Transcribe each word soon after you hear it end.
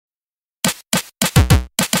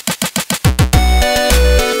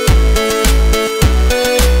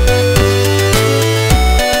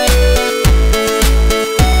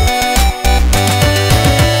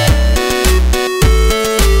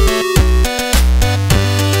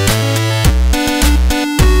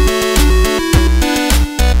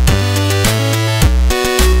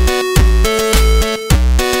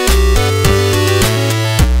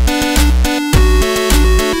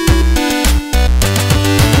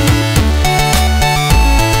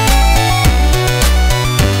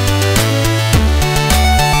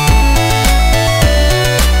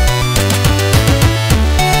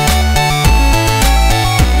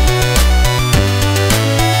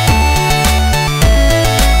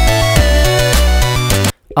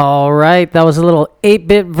All right, that was a little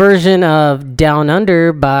 8-bit version of Down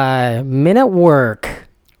Under by Men at Work.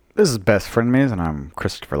 This is Best Frenemies, and I'm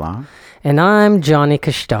Christopher Long. And I'm Johnny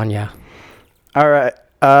Castagna. All right.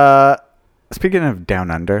 Speaking of Down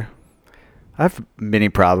Under, I have many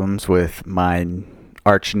problems with my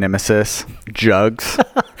arch nemesis, Jugs,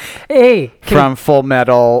 Hey, from Full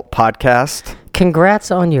Metal Podcast. congrats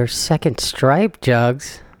on your second stripe,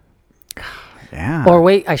 Jugs. Yeah. Or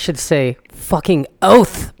wait, I should say fucking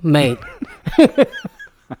oath, mate.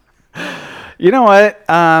 You know what?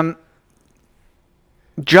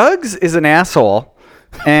 Jugs is an asshole,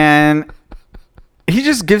 and he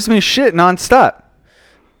just gives me shit nonstop.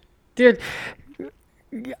 Dude,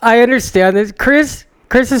 I understand this. Chris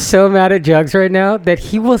is so mad at Jugs right now that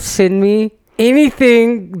he will send me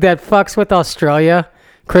anything that fucks with Australia.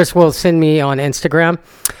 Chris will send me on Instagram.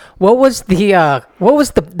 What was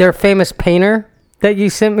their famous painter that you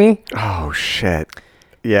sent me? Oh shit!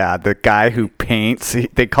 Yeah, the guy who paints.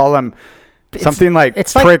 They call him something like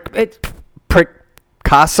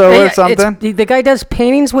Picasso or something. The guy does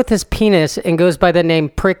paintings with his penis and goes by the name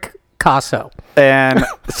Picasso. And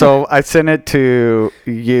so I sent it to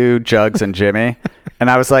you, Jugs, and Jimmy. And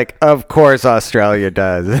I was like, of course Australia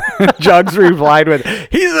does. Jugs replied with,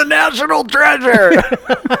 he's a national treasure.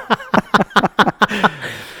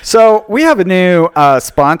 So we have a new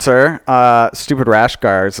sponsor, Stupid Rash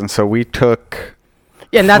Guards. And so we took...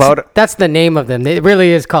 Yeah, and that's the name of them. It really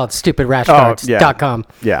is called stupidrashguards.com.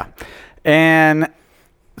 Yeah. And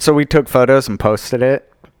so we took photos and posted it.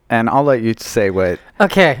 And I'll let you say what.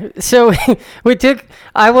 Okay, so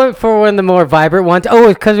I went for one of the more vibrant ones. Oh,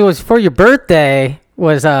 because it was for your birthday,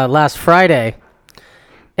 was last Friday.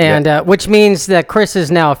 And which means that Chris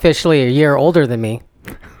is now officially a year older than me.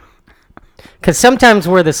 Because sometimes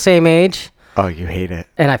we're the same age. Oh, you hate it.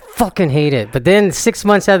 And I fucking hate it. But then 6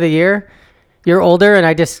 months out of the year, you're older, and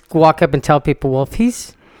I just walk up and tell people, well, if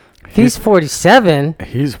he's 47.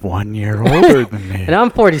 He's 1 year older than me. And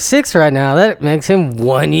I'm 46 right now. That makes him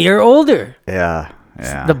 1 year older. Yeah.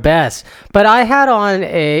 It's the best. But I had on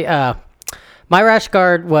my rash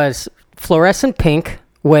guard was fluorescent pink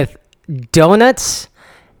with donuts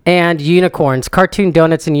and unicorns, cartoon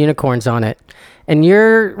donuts and unicorns on it. And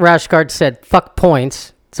your rash guard said, fuck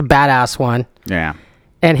points. It's a badass one. Yeah.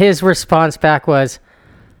 And his response back was,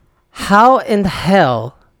 how in the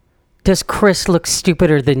hell does Chris look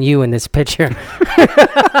stupider than you in this picture?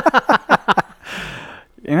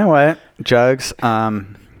 You know what, Jugs?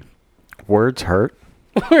 Words hurt.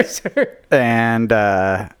 Words hurt. And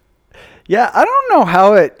I don't know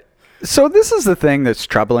how it. So this is the thing that's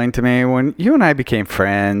troubling to me. When you and I became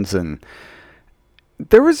friends, and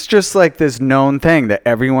there was just like this known thing that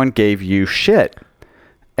everyone gave you shit,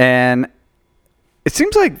 and it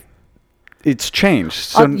seems like it's changed.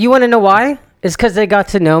 So You want to know why? It's because they got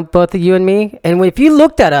to know both of you and me. And if you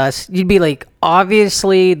looked at us, you'd be like,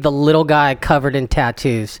 obviously the little guy covered in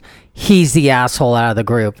tattoos, he's the asshole out of the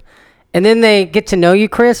group. And then they get to know you,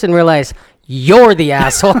 Chris, and realize you're the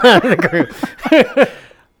asshole out of the group.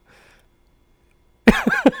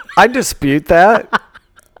 I dispute that.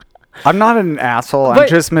 I'm not an asshole. I'm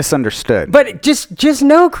just misunderstood. But just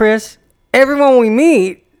know, Chris, everyone we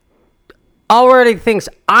meet already thinks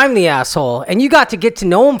I'm the asshole. And you got to get to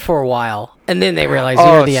know him for a while. And then they realize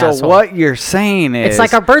you're the asshole. So what you're saying is... It's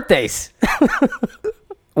like our birthdays.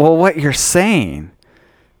 Well, what you're saying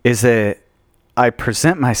is that I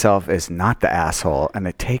present myself as not the asshole, and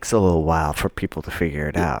it takes a little while for people to figure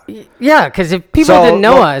it out. Yeah, because if people didn't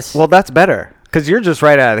know us... Well, that's better, because you're just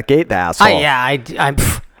right out of the gate the asshole.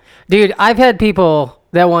 Dude, I've had people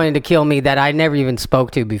that wanted to kill me that I never even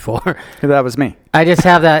spoke to before. That was me. I just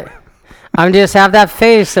have that... I just have that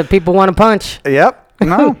face that people want to punch. Yep.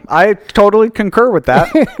 No, I totally concur with that.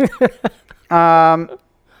 All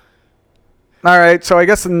right, so I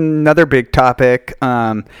guess another big topic.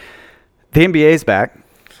 The NBA's back.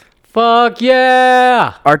 Fuck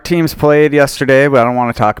yeah! Our teams played yesterday, but I don't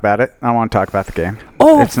want to talk about it. I don't want to talk about the game.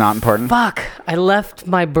 Oh, it's not important. Fuck! I left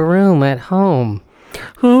my broom at home.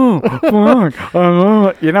 You know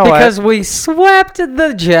because we swept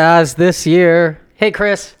the Jazz this year. Hey,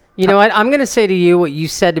 Chris. You know what? I'm going to say to you what you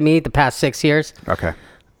said to me the past 6 years. Okay.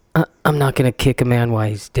 I'm not going to kick a man while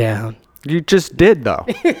he's down. You just did, though.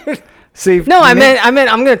 See, no, I meant I'm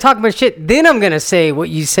going to talk my shit. Then I'm going to say what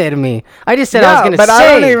you say to me. I just said I was going to say. But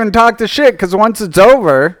I don't even talk to shit because once it's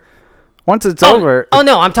over. Oh,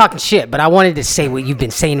 no, I'm talking shit. But I wanted to say what you've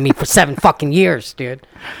been saying to me for 7 fucking years, dude.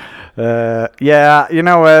 Yeah, you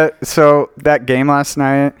know what? So that game last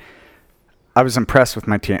night, I was impressed with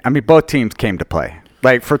my team. I mean, both teams came to play.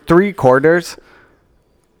 Like, for 3 quarters,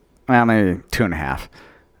 well, maybe 2.5.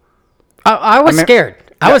 I was scared.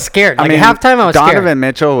 I was scared. Like, at halftime, I was Donovan scared.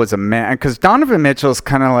 Mitchell was a man, because Donovan Mitchell's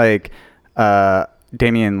kind of like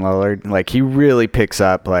Damian Lillard. Like, he really picks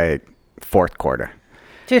up, like, fourth quarter.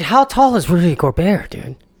 Dude, how tall is Rudy Gobert,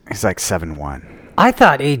 dude? He's like 7'1". I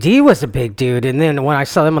thought AD was a big dude, and then when I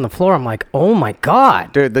saw them on the floor, I'm like, oh my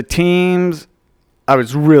God. Dude, the teams, I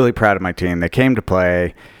was really proud of my team. They came to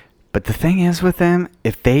play. But the thing is with them,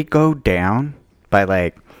 if they go down by,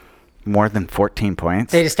 like, more than 14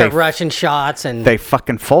 points, They just start rushing shots and they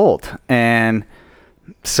fucking fold. And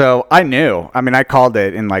so I knew. I mean, I called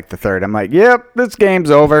it in, like, the third. I'm like, yep, this game's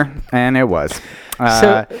over. And it was.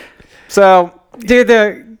 So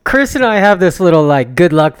dude, Chris and I have this little, like,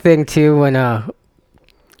 good luck thing too when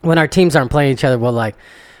our teams aren't playing each other. Well, like,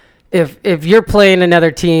 if you're playing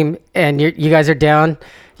another team and you guys are down,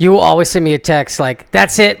 you will always send me a text like,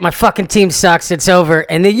 that's it, my fucking team sucks, it's over.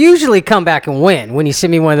 And they usually come back and win when you send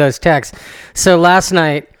me one of those texts. So last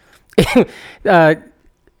night,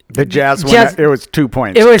 the Jazz won. It was 2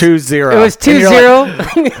 points. It was 2-0. It was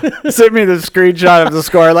 2-0. Like, send me the screenshot of the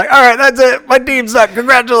score. Like, all right, that's it. My team sucked.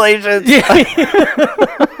 Congratulations.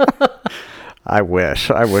 I wish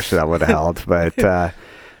that would have held. But,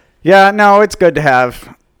 yeah, no, it's good to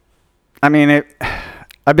have. I mean,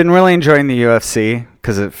 I've been really enjoying the UFC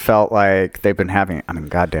because it felt like they've been having,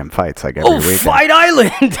 goddamn fights like every weekend. Fight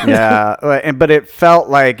Island. Yeah, but it felt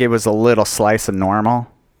like it was a little slice of normal.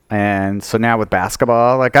 And so now with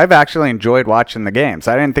basketball, like, I've actually enjoyed watching the games.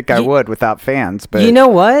 I didn't think I would without fans. But you know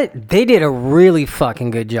what? They did a really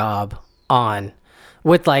fucking good job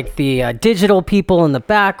with, like, the digital people in the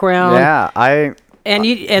background. Yeah,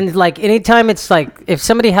 And like, anytime it's like, if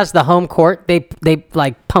somebody has the home court, they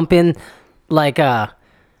like pump in, like,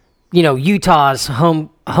 Utah's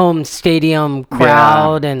home stadium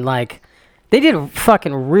crowd, and, like, they did a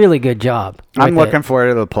fucking really good job. I'm looking forward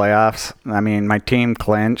to the playoffs. I mean, my team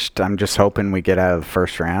clinched. I'm just hoping we get out of the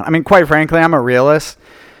first round. I mean, quite frankly, I'm a realist.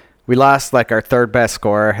 We lost, like, our third best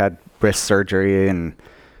scorer, had wrist surgery, and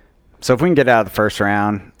so if we can get out of the first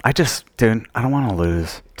round, I don't want to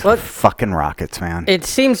lose to the fucking Rockets, man. It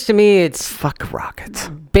seems to me it's fuck Rockets.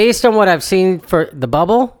 Based on what I've seen for the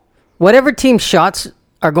bubble, whatever team's shots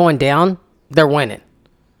are going down, they're winning.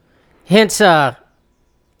 Hence, I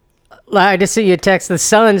just see you text, the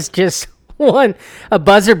Suns just won a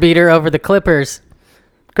buzzer beater over the Clippers.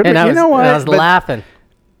 I was laughing.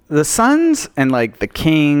 The Suns and, like, the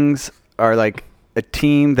Kings are, like, a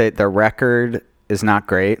team that their record is not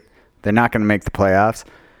great. They're not going to make the playoffs.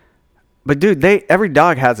 But, dude, every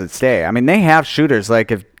dog has its day. I mean, they have shooters.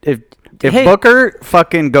 Like, if Booker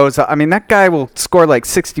fucking goes up, I mean, that guy will score, like,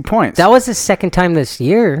 60 points. That was the second time this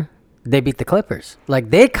year they beat the Clippers. Like,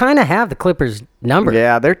 they kind of have the Clippers' number.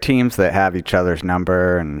 Yeah, they're teams that have each other's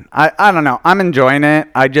number. And I don't know. I'm enjoying it.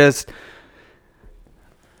 I just,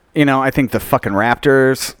 I think the fucking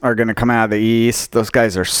Raptors are going to come out of the East. Those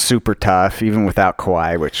guys are super tough, even without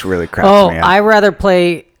Kawhi, which really cracks me up. I rather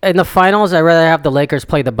play... In the finals, I'd rather have the Lakers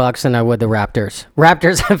play the Bucks than I would the Raptors.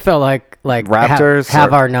 Raptors, I felt like Raptors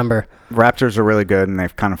have our number. Raptors are really good, and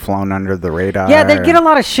they've kind of flown under the radar. Yeah, they get a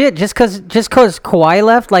lot of shit just because Kawhi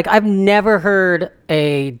left. Like, I've never heard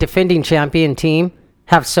a defending champion team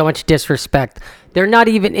have so much disrespect. They're not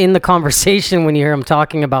even in the conversation when you hear them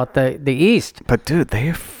talking about the East. But, dude,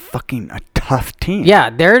 they're fucking a tough team. Yeah,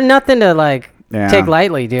 they're nothing to, take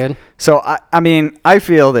lightly, dude. So, I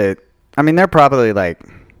feel that, they're probably, like,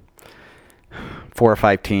 4 or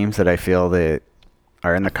 5 teams that I feel that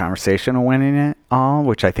are in the conversation of winning it all,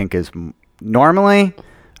 which I think is normally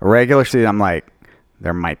a regular season. I'm like,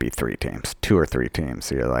 there might be 3 teams, 2 or 3 teams.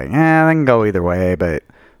 So you're like, they can go either way, but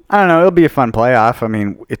I don't know. It'll be a fun playoff. I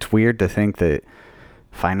mean, it's weird to think that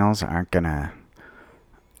finals aren't going to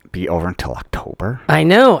be over until October. I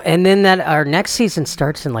know. And then our next season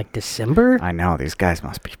starts in, like, December. I know. These guys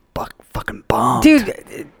must be fucking bummed.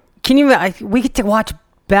 Dude, we get to watch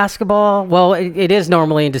basketball. Well, it is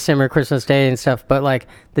normally in December, Christmas Day and stuff, but, like,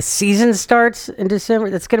 the season starts in December.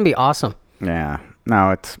 That's gonna be awesome. Yeah.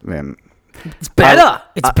 No, it's better. It's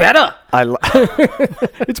better.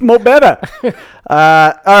 It's more better.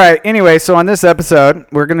 All right. Anyway, so on this episode,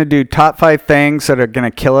 we're gonna do top 5 things that are gonna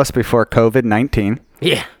kill us before COVID-19.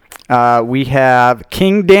 Yeah. We have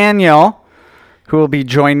King Daniel, who will be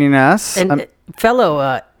joining us, and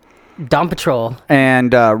fellow Dawn Patrol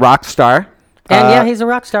and Rockstar. And he's a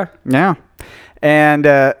rock star. Yeah. And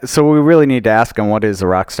so we really need to ask him, what is a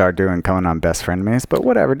rock star doing coming on Best Frenemies? But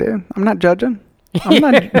whatever, dude. I'm not judging. I'm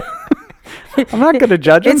not going to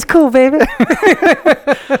judge him. It's cool, baby.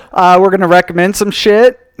 We're going to recommend some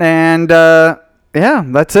shit. And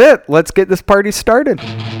that's it. Let's get this party started.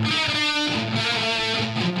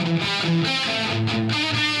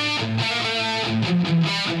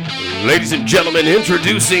 Ladies and gentlemen,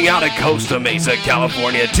 introducing out of Costa Mesa,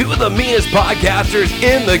 California, two of the meanest podcasters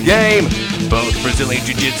in the game. Both Brazilian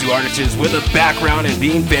Jiu-Jitsu artists with a background in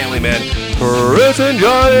being family men. Chris and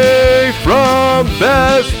Johnny from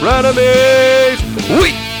Best Frenemies.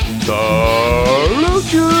 We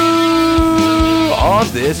salute you on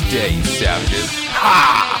this day, you savages.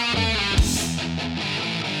 Ha!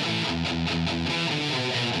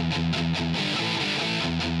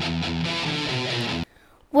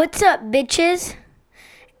 What's up, bitches?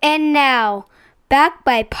 And now, back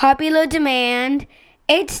by popular demand,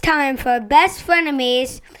 it's time for Best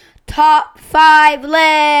Frenemies Top 5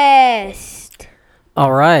 List.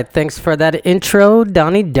 All right. Thanks for that intro,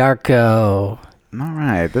 Donnie Darko. All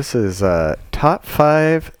right. This is top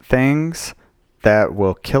 5 things that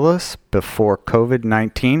will kill us before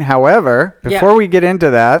COVID-19. However, before we get into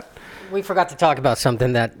that, We forgot to talk about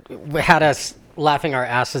something that had us laughing our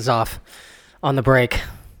asses off on the break.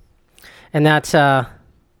 And that's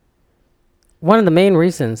one of the main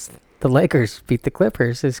reasons the Lakers beat the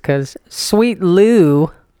Clippers is because sweet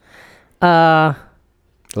Lou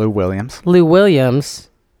Williams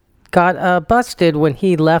got busted when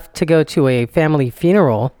he left to go to a family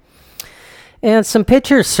funeral. And some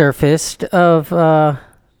pictures surfaced of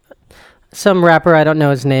some rapper, I don't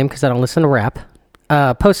know his name because I don't listen to rap,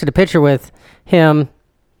 posted a picture with him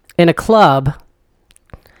in a club.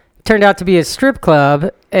 Turned out to be a strip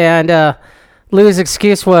club, and Lou's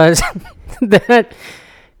excuse was that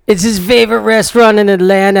it's his favorite restaurant in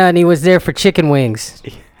Atlanta, and he was there for chicken wings.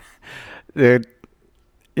 dude,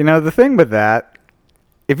 you know, the thing with that,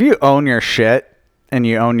 if you own your shit and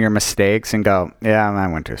you own your mistakes and go, yeah, I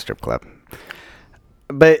went to a strip club.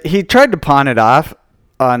 But he tried to pawn it off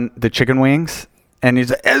on the chicken wings. And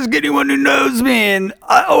he's like, ask anyone who knows me, and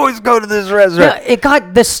I always go to this restaurant.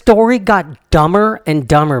 Yeah, the story got dumber and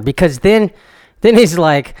dumber because then they're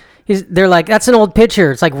like, that's an old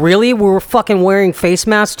picture. It's like, really? We were fucking wearing face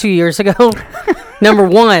masks 2 years ago? Number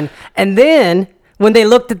one. And then when they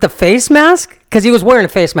looked at the face mask, because he was wearing a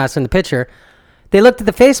face mask in the picture, they looked at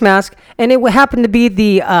the face mask, and it happened to be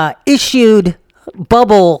the issued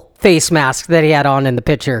bubble face mask that he had on in the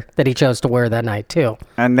picture that he chose to wear that night, too.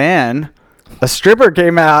 And then a stripper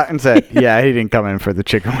came out and said, yeah, he didn't come in for the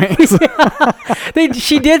chicken wings.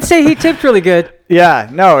 She did say he tipped really good. Yeah,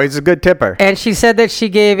 no, he's a good tipper. And she said that she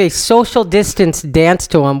gave a social distance dance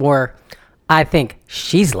to him where I think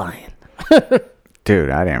she's lying. Dude,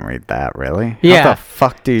 I didn't read that, really? Yeah. How the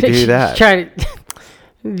fuck do you do that?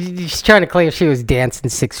 She's trying to claim she was dancing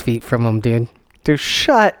 6 feet from him, dude. Dude,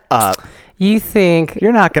 shut up. You think...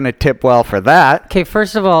 You're not going to tip well for that. Okay,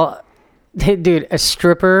 first of all, dude, a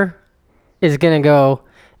stripper is going to go...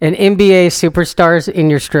 An NBA superstars in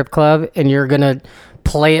your strip club, and you're going to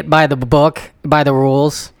play it by the book, by the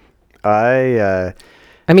rules. I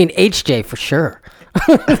mean, HJ for sure.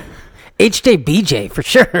 HJBJ for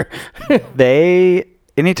sure.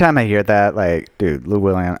 Anytime I hear that, like, dude, Lou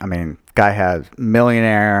Williams, I mean, guy has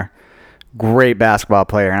millionaire, great basketball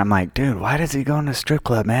player, and I'm like, dude, why does he go in a strip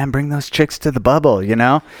club, man? Bring those chicks to the bubble, you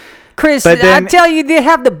know? Chris, I tell you, they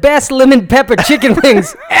have the best lemon pepper chicken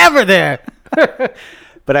wings ever there.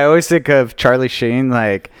 But I always think of Charlie Sheen,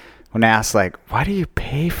 like, when asked, like, why do you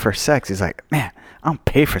pay for sex? He's like, man, I don't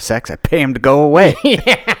pay for sex. I pay him to go away.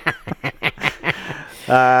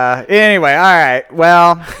 Anyway, all right.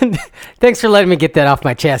 Well, thanks for letting me get that off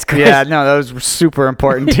my chest, Chris. Yeah, no, that was super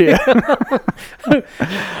important to you.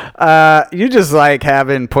 You just like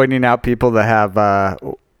pointing out people that have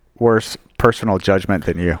worse personal judgment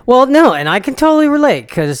than you. Well, no, and I can totally relate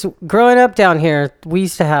because growing up down here, we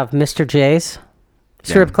used to have Mr. J's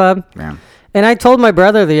strip club. Yeah. And I told my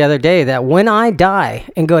brother the other day that when I die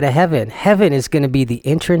and go to heaven, heaven is going to be the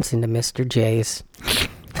entrance into Mr. J's.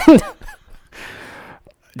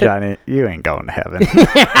 Johnny, you ain't going to heaven.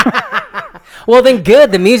 Well, then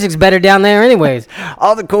good. The music's better down there anyways.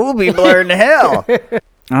 All the cool people are in hell.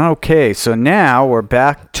 Okay, so now we're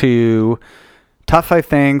back to top 5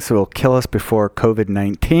 things that will kill us before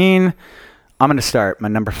COVID-19. I'm going to start. My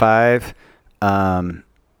number 5.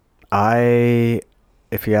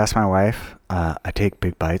 If you ask my wife, I take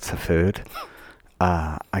big bites of food.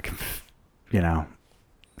 I can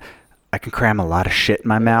cram a lot of shit in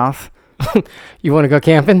my mouth. You want to go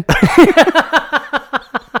camping?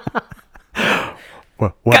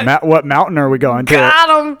 What mountain are we going to? Got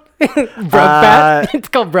him! Brokeback. It's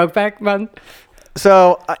called Brokeback Mountain.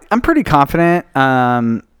 So I'm pretty confident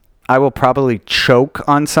I will probably choke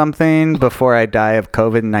on something before I die of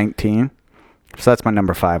COVID-19. So that's my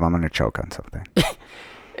number 5. I'm going to choke on something.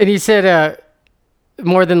 And he said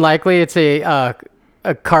more than likely it's a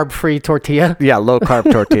carb-free tortilla. Yeah,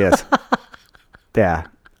 low-carb tortillas. Yeah.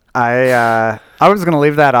 I was gonna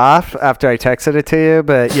leave that off after I texted it to you,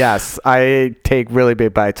 but yes, I take really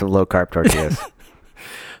big bites of low carb tortillas.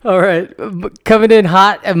 All right, coming in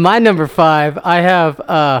hot at my number 5, I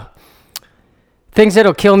have things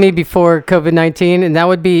that'll kill me before COVID-19, and that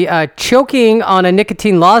would be choking on a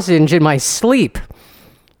nicotine lozenge in my sleep,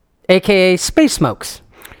 aka space smokes.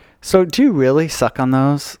 So, do you really suck on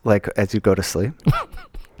those, like as you go to sleep?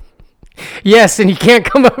 Yes, and you can't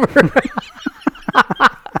come over.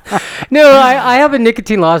 No, I have a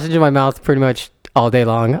nicotine lozenge in my mouth pretty much all day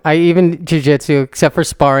long. I even jiu-jitsu, except for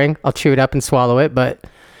sparring, I'll chew it up and swallow it, but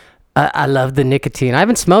I love the nicotine. I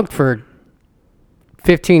haven't smoked for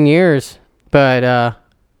 15 years, but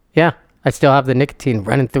yeah, I still have the nicotine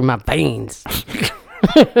running through my veins.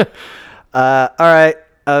 All right,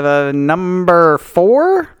 number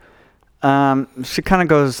 4. She kind of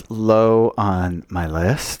goes low on my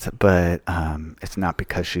list, but it's not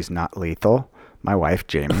because she's not lethal. My wife,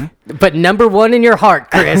 Jamie. But number 1 in your heart,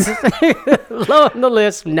 Chris. Low on the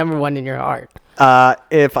list, number 1 in your heart.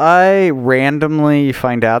 If I randomly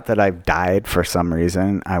find out that I've died for some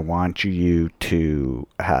reason, I want you to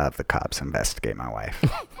have the cops investigate my wife.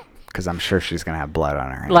 Because I'm sure she's going to have blood on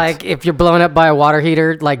her hands. Like, if you're blown up by a water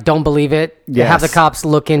heater, like, don't believe it. Yes. Have the cops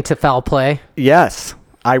look into foul play. Yes.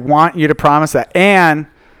 I want you to promise that. And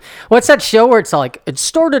what's that show where it's like, it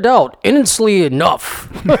started out innocently enough?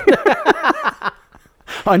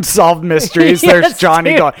 Unsolved Mysteries. Yes, There's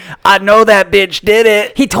Johnny dude. going, I know that bitch did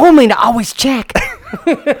it. He told me to always check.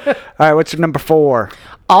 All right, what's your number 4?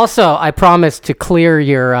 Also, I promised to clear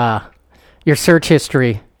your search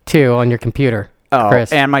history, too, on your computer, Oh,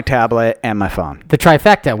 Chris. and my tablet and my phone. The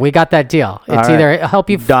trifecta. We got that deal. It's right. either help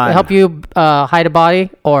you Done. hide a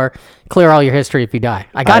body or clear all your history if you die.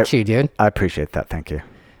 I got you, dude. I appreciate that. Thank you.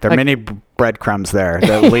 There are many breadcrumbs there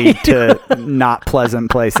that lead to not pleasant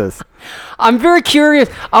places. I'm very curious.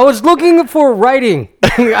 I was looking for writing.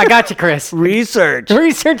 I got you, Chris. Research.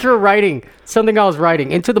 Research for writing. Something I was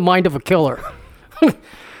writing. Into the Mind of a Killer.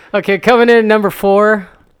 Okay, coming in at number 4.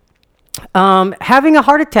 Having a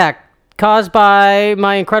heart attack caused by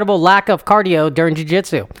my incredible lack of cardio during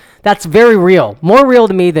jiu-jitsu. That's very real. More real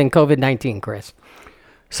to me than COVID-19, Chris.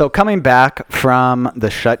 So coming back from the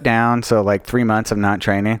shutdown, so like 3 months of not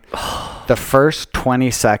training, the first 20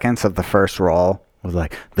 seconds of the first roll was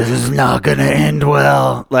like, this is not going to end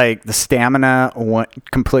well. Like the stamina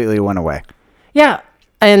completely went away. Yeah,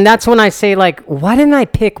 and that's when I say, like, why didn't I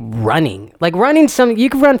pick running? Like running, you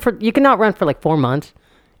can not run for like 4 months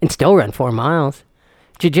and still run 4 miles.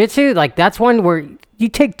 Jiu-jitsu, like that's one where you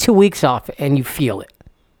take 2 weeks off and you feel it.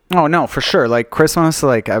 Oh, no, for sure. Like Christmas,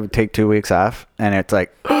 like I would take 2 weeks off and it's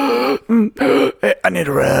like, I need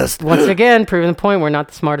a rest. Once again, proving the point, we're not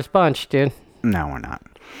the smartest bunch, dude. No, we're not.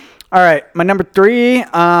 All right, my number 3,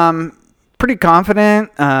 pretty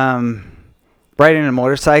confident. Riding a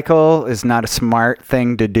motorcycle is not a smart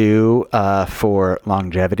thing to do for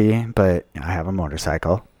longevity, but I have a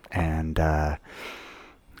motorcycle and,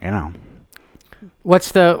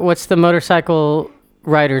 What's the motorcycle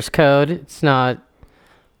rider's code? It's not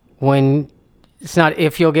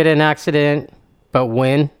if you'll get in an accident, but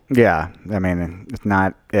when. Yeah, I mean, it's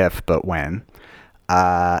not if, but when.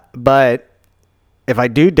 But if I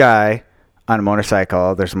do die on a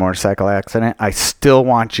motorcycle, there's a motorcycle accident, I still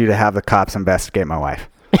want you to have the cops investigate my wife.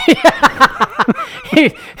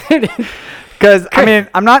 Because, I mean,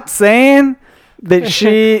 I'm not saying that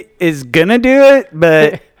she is going to do it,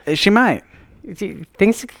 but she might.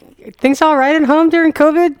 Things all right at home during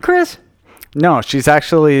COVID, Chris? No, she's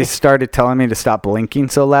actually started telling me to stop blinking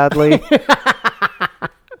so loudly.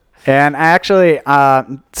 And actually,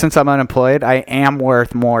 since I'm unemployed, I am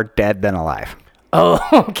worth more dead than alive. Oh,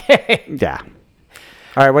 okay. Yeah.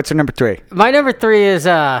 All right, what's your number 3? My number 3 is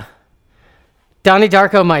Donnie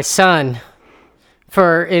Darko, my son,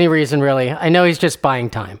 for any reason, really. I know he's just buying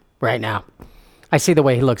time right now. I see the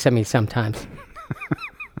way he looks at me sometimes.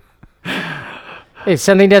 If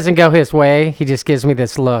something doesn't go his way, he just gives me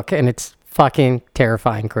this look, and it's fucking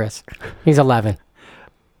terrifying, Chris. He's 11.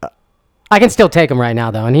 I can still take him right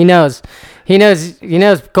now, though, and he knows.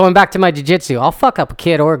 Going back to my jiu-jitsu, I'll fuck up a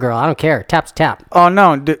kid or a girl. I don't care. Tap's tap. Oh,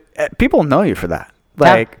 no. Dude, people know you for that.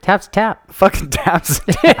 Like, Tap's tap. fucking taps.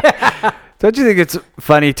 Don't you think it's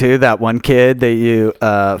funny, too, that one kid that you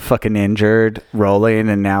fucking injured rolling,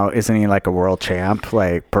 and now isn't he like a world champ,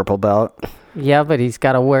 like purple belt? Yeah, but he's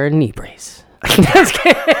got to wear a knee brace.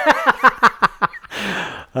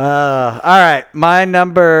 All right. My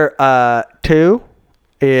number 2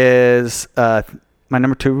 is my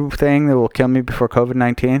number 2 thing that will kill me before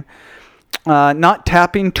COVID-19. Not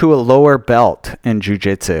tapping to a lower belt in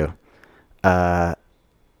jiu-jitsu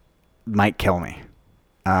might kill me.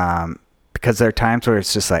 because there are times where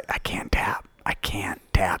it's just like, I can't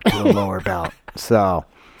tap to the lower belt. So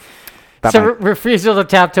Refusal to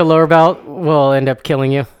tap to lower belt will end up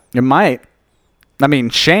killing you. it might. I mean,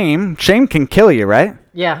 shame can kill you, right?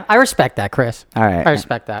 Yeah, I respect that, Chris. All right. I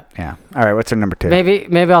respect that. Yeah. All right. What's your number 2?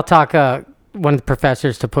 Maybe I'll talk one of the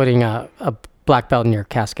professors to putting a black belt in your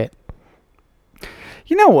casket.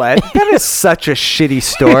 You know what? That is such a shitty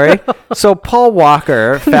story. So Paul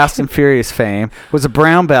Walker, Fast and Furious fame, was a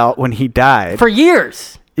brown belt when he died. For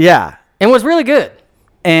years. Yeah. And was really good.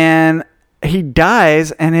 And he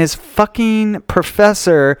dies, and his fucking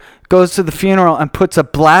professor goes to the funeral and puts a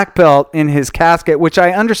black belt in his casket, which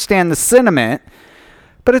I understand the sentiment.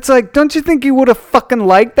 But it's like, don't you think he would have fucking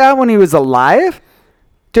liked that when he was alive?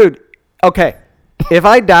 Dude, okay. If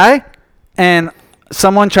I die and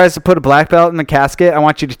someone tries to put a black belt in the casket, I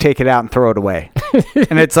want you to take it out and throw it away.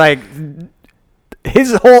 And it's like,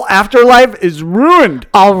 his whole afterlife is ruined.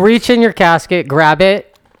 I'll reach in your casket, grab it,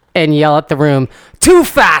 and yell at the room, "Too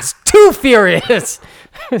fast, too furious."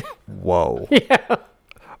 Whoa. Yeah.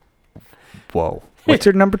 Whoa. What's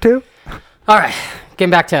your number 2? All right,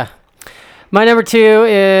 getting back to my number 2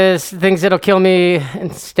 is things that'll kill me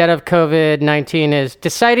instead of COVID-19 is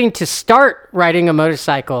deciding to start riding a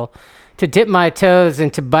motorcycle to dip my toes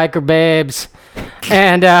into biker babes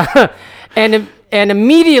and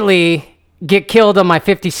immediately get killed on my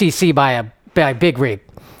 50cc by a big rig.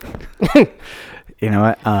 You know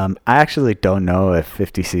what? I actually don't know if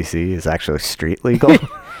 50cc is actually street legal.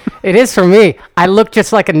 It is for me. I look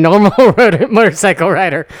just like a normal motorcycle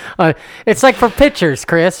rider. It's like for pictures,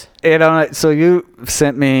 Chris. You know, so you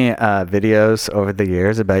sent me videos over the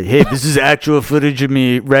years about, hey, this is actual footage of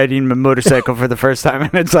me riding my motorcycle for the first time,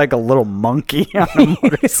 and it's like a little monkey on a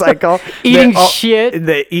motorcycle Eating shit.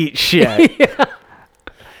 They eat shit.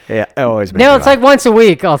 Yeah, it always. No, it's like once a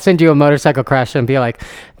week I'll send you a motorcycle crash and be like,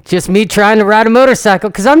 just me trying to ride a motorcycle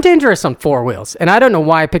because I'm dangerous on 4 wheels, and I don't know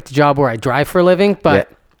why I picked a job where I drive for a living, but.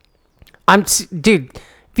 Yeah. Dude,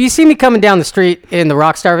 if you see me coming down the street in the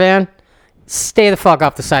Rockstar van, stay the fuck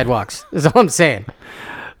off the sidewalks, is all I'm saying.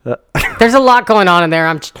 There's a lot going on in there.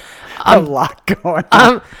 I'm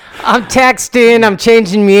texting, I'm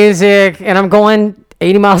changing music, and I'm going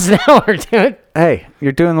 80 miles an hour, dude. Hey,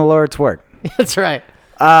 you're doing the Lord's work. That's right.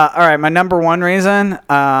 All right, my number 1 reason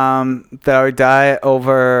that I would die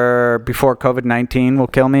over before COVID-19 will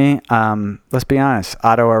kill me, let's be honest,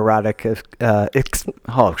 autoerotic,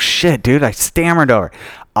 oh shit, dude, I stammered over.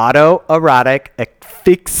 Autoerotic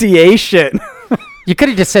asphyxiation. You could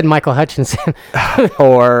have just said Michael Hutchinson.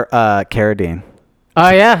 Or carradine.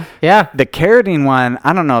 Oh, yeah, yeah. The carradine one,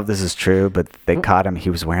 I don't know if this is true, but they caught him.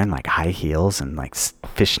 He was wearing like high heels and like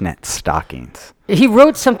fishnet stockings. He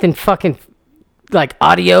wrote something fucking... like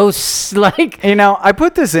adios, like, you know, I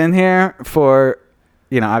put this in here for,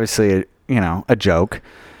 you know, obviously, a joke.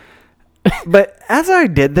 But as I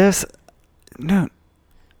did this, dude,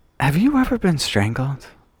 have you ever been strangled,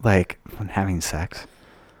 like, when having sex?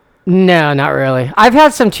 No, not really. I've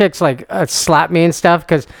had some chicks like slap me and stuff,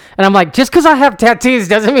 and I'm like, just because I have tattoos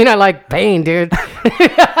doesn't mean I like pain, dude.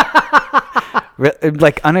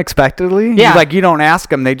 Like unexpectedly? Yeah. Like you don't ask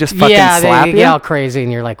them, they just fucking slap you? They get all crazy,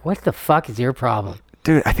 and you're like, what the fuck is your problem?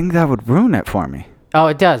 Dude, I think that would ruin it for me. Oh,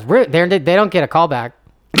 it does. They don't get a call back.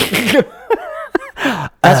 That's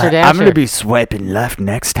for damn I'm sure. going to be swiping left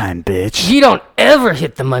next time, bitch. You don't ever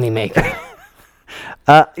hit the moneymaker.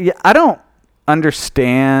 Yeah, I don't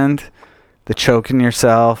understand the choking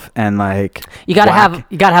yourself and like you gotta have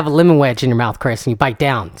a lemon wedge in your mouth, Chris, and you bite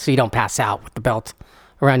down so you don't pass out with the belt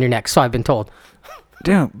around your neck. So I've been told.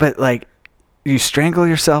 Dude, but like you strangle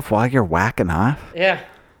yourself while you're whacking off? Yeah.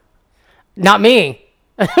 Not me.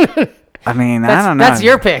 I mean, I don't know. That's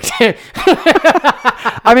your pick.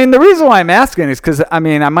 I mean, the reason why I'm asking is because, I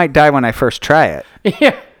mean, I might die when I first try it.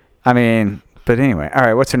 Yeah. I mean, but anyway. All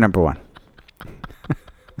right, what's your number 1?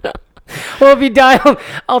 Well, if you die,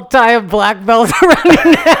 I'll tie a black belt around your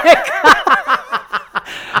neck.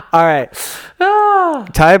 All right.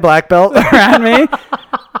 Tie a black belt around me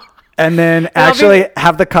and then actually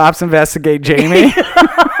have the cops investigate Jamie.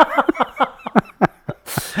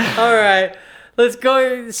 All right. Let's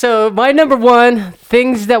go. So my number 1,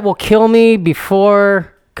 things that will kill me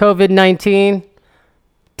before COVID-19,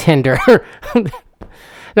 Tinder.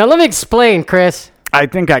 Now let me explain, Chris. I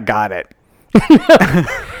think I got it.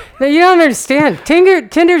 No, you don't understand.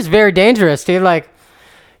 Tinder's very dangerous, dude. Like,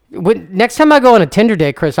 next time I go on a Tinder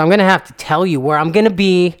date, Chris, I'm going to have to tell you where I'm going to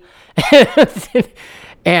be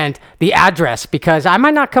and the address because I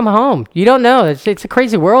might not come home. You don't know. It's a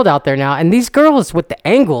crazy world out there now. And these girls with the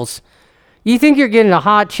angles, you think you're getting a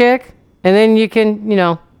hot chick, and then you can,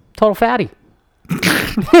 total fatty.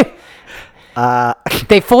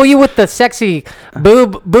 They fool you with the sexy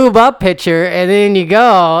boob up picture, and then you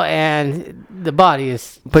go, and the body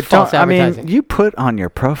is But false don't, I advertising. mean, you put on your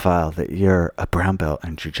profile that you're a brown belt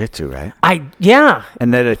in jiu-jitsu, right? Yeah.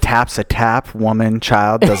 And that a tap's a tap, woman,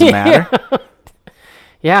 child, doesn't matter.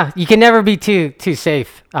 Yeah, you can never be too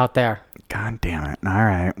safe out there. God damn it. All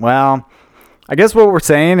right. Well, I guess what we're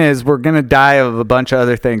saying is we're going to die of a bunch of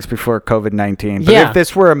other things before COVID-19. But Yeah. if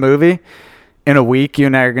this were a movie, in a week, you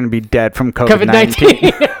and I are going to be dead from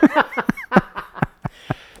COVID-19.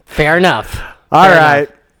 Fair enough. All Fair right.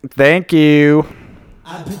 enough. Thank you.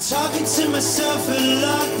 I've been talking to myself a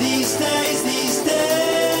lot these days.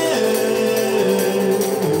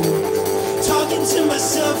 Talking to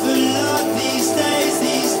myself a lot these days.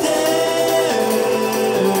 These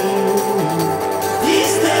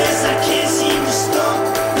days I can't seem to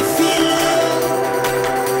stop the feeling.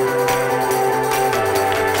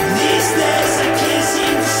 These days I can't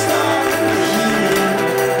seem to stop the healing.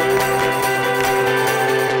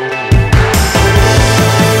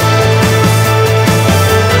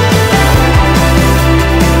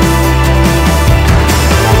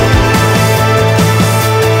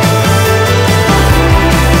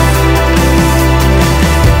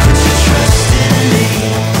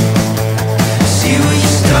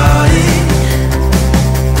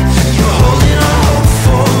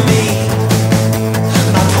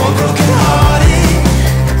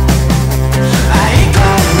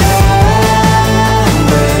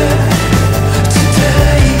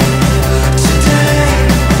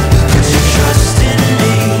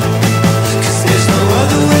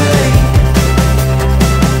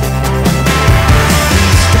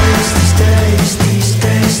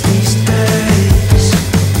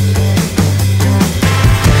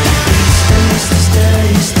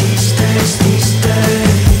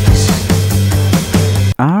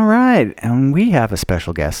 All right. And we have a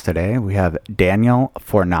special guest today. We have Daniel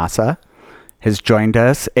Fornasa has joined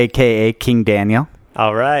us, a.k.a. King Daniel.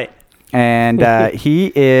 All right. And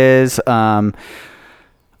he is a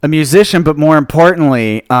musician, but more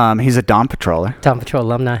importantly, he's a Dawn Patroller. Dawn Patrol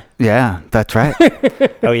alumni. Yeah, that's right.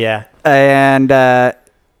 Oh, yeah. And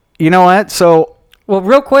you know what? So, Well,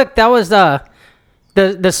 real quick, that was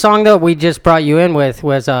the song that we just brought you in with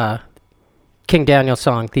was King Daniel's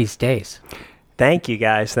song, These Days. Thank you,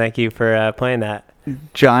 guys. Thank you for playing that.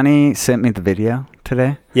 Johnny sent me the video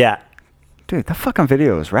today. Yeah. Dude, that fucking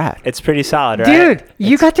video was rad. It's pretty solid, right? Dude,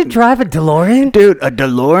 you got to drive a DeLorean? Dude, a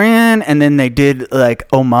DeLorean, and then they did like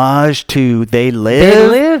homage to They Live. They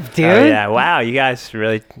live, dude. Oh, yeah. Wow. You guys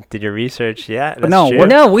really did your research. Yeah. That's no, true.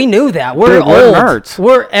 No, we knew that. We're Dude, we're old. nerds.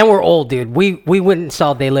 We're old, dude. We went and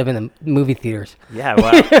saw They Live in the movie theaters. Yeah.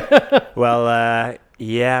 Wow. Well,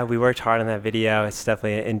 yeah, we worked hard on that video. It's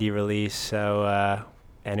definitely an indie release. So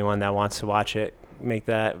anyone that wants to watch it, make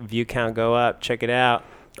that view count go up. Check it out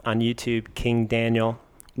on YouTube, King Daniel.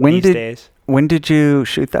 These days. When did you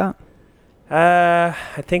shoot that? I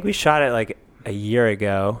think we shot it like a year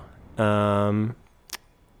ago. And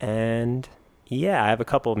yeah, I have a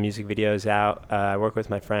couple of music videos out. I work with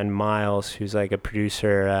my friend Miles, who's like a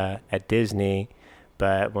producer at Disney,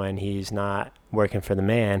 but when he's not working for the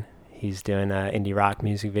man, he's doing indie rock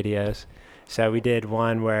music videos. So we did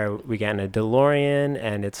one where we got in a DeLorean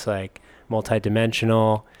and it's like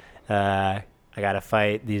multi-dimensional. I got to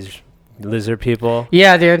fight these lizard people.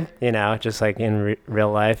 Yeah, dude. You know, just like in real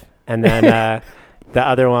life. And then the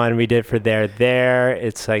other one we did for There,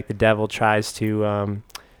 it's like the devil tries to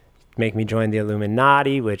make me join the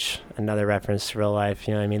Illuminati, which another reference to real life.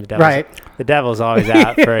 You know what I mean? The devil's always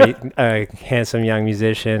out for a handsome young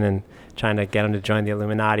musician and trying to get him to join the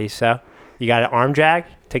Illuminati. So you got an arm drag,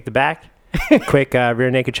 take the back, quick rear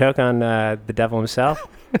naked choke on the devil himself,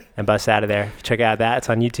 and bust out of there. Check out that. It's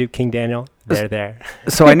on YouTube, King Daniel. There.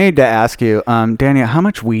 So I need to ask you, Daniel, how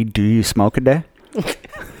much weed do you smoke a day?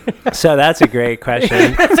 So that's a great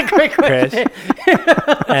question. That's a great Chris.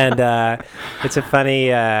 And it's a funny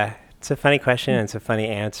question and it's a funny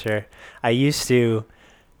answer. I used to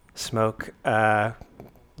smoke a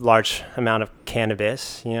large amount of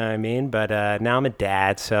cannabis, you know what I mean? But now I'm a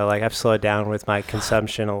dad, so like I've slowed down with my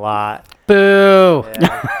consumption a lot. Boo.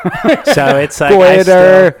 Yeah. So it's like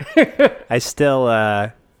I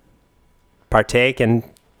still partake in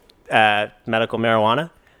medical marijuana,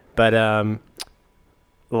 but a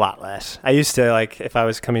lot less. I used to, like, if I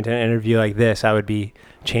was coming to an interview like this, I would be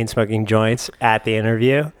chain smoking joints at the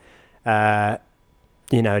interview,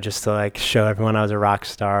 you know, just to like show everyone I was a rock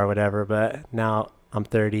star or whatever. But now I'm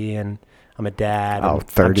 30 and I'm a dad. Oh, and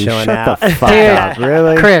 30. I'm chilling Shut out. the fuck Dude. up.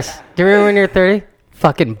 Really? Chris, do you remember when you're 30?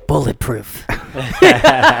 Fucking bulletproof.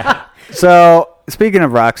 So speaking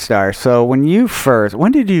of Rockstar, so when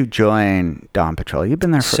did you join Dawn Patrol? You've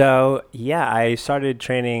been there for... So yeah, I started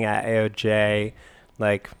training at AOJ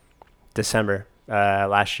like December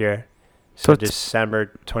last year. So it's- December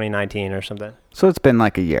 2019 or something. So it's been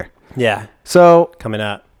like a year. Yeah, So coming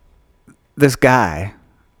up. this guy,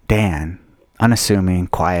 Dan, unassuming,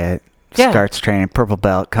 quiet, Yeah. starts training, purple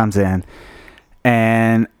belt, comes in.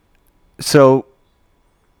 And so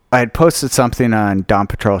I had posted something on Dawn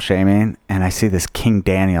Patrol Shaming, and I see this King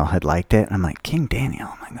Daniel had liked it. And I'm like, King Daniel?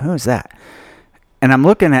 I'm like, who is that? And I'm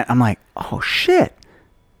like, oh, shit.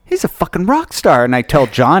 He's a fucking rock star. And I tell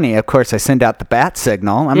Johnny, of course, I send out the bat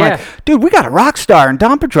signal. I'm like, dude, we got a rock star in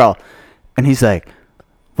Dawn Patrol. And he's like,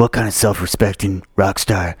 what kind of self-respecting rock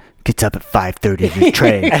star gets up at 5:30 to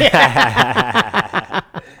train?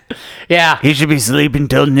 Yeah. He should be sleeping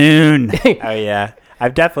till noon. Oh yeah,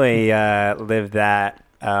 I've definitely lived that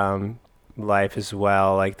life as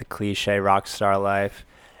well, like the cliche rock star life.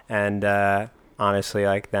 And honestly,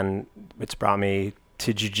 like then it's brought me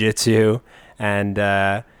to jiu-jitsu, and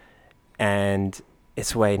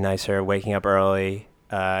it's way nicer waking up early,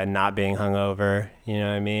 not being hungover. You know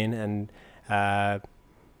what I mean? And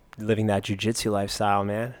living that jiu-jitsu lifestyle,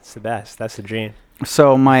 man, it's the best. That's the dream.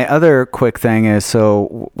 So my other quick thing is,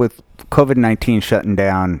 so with COVID-19 shutting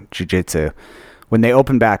down jiu-jitsu, when they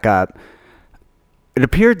opened back up, it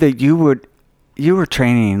appeared that you were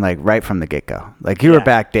training like right from the get-go. Like you were Yeah.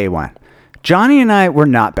 back day one. Johnny and I were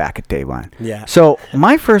not back at day one. Yeah. So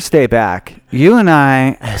my first day back, you and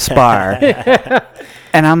I spar,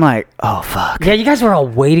 and I'm like, oh fuck. Yeah, you guys were all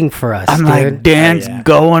waiting for us, I'm dude. like, Dan's Oh, yeah.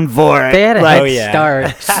 going for it. They had a Like, head yeah.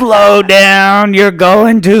 start. slow down, you're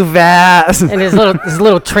going too fast. And his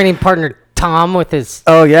little training partner Tom with his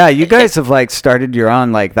Oh yeah, you guys have like started your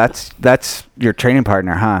own, like that's your training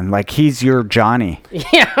partner, huh? Like he's your Johnny.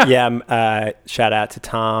 Yeah, shout out to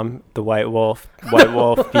Tom, the White Wolf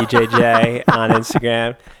BJJ on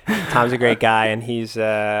Instagram. Tom's a great guy, and he's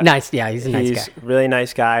nice. Yeah, he's a nice he's guy. a really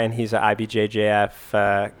nice guy, and he's an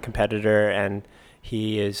IBJJF competitor, and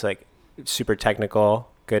he is like super technical,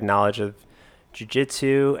 good knowledge of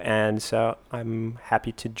jiu-jitsu, and so I'm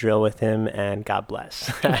happy to drill with him, and God bless.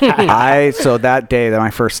 So that day, my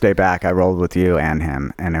first day back, I rolled with you and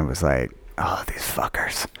him, and it was like, oh, these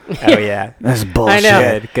fuckers. Oh yeah, This is I bullshit.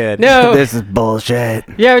 know. good. No, This is bullshit.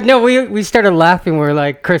 yeah, no. We started laughing. We're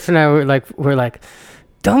like, Chris and I were like,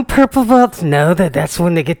 don't purple belts know that that's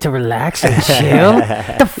when they get to relax and chill?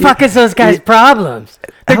 The fuck is those guys' problems?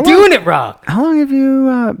 They're How long- doing it wrong. How long have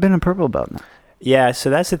you been a purple belt now? Yeah, so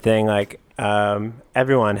that's the thing. Like,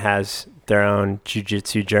 everyone has their own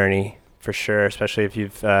jiu-jitsu journey for sure. Especially if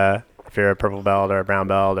if you're a purple belt or a brown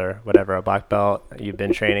belt or whatever, a black belt, you've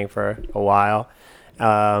been training for a while.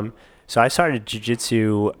 So I started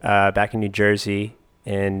jiu-jitsu back in New Jersey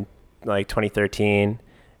in like 2013,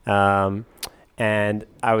 and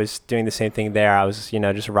I was doing the same thing there. I was,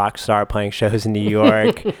 just a rock star playing shows in New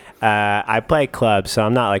York. I play clubs, so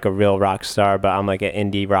I'm not like a real rock star, but I'm like an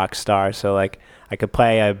indie rock star. So like I could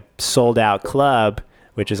play a sold out club,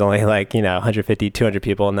 which is only like, 150, 200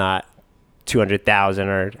 people, not 200,000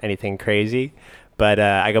 or anything crazy. But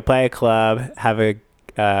I could play a club, have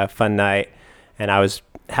a fun night, and I was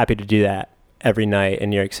happy to do that every night in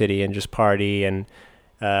New York City and just party and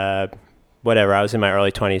whatever. I was in my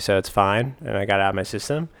early 20s, so it's fine, and I got it out of my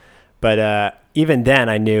system. But even then,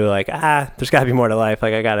 I knew like, there's got to be more to life.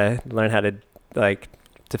 Like I got to learn how to like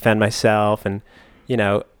defend myself, and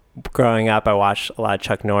growing up, I watched a lot of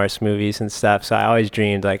Chuck Norris movies and stuff. So I always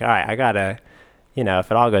dreamed like, all right, I gotta,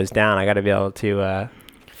 if it all goes down, I gotta be able to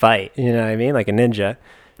fight. You know what I mean? Like a ninja.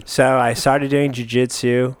 So I started doing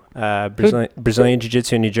jiu-jitsu, Brazilian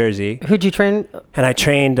jiu-jitsu in New Jersey. Who'd you train? And I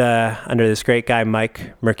trained under this great guy,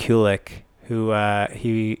 Mike Merkulik, who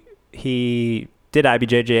he did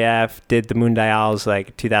IBJJF, did the Mundials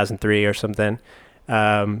like 2003 or something.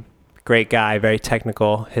 Great guy, very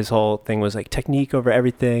technical. His whole thing was like technique over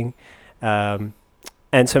everything. And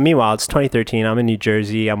so meanwhile, it's 2013. I'm in New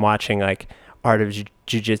Jersey. I'm watching like Art of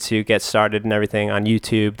Jiu-Jitsu get started and everything on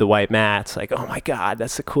YouTube, the white mats. Like, oh my God,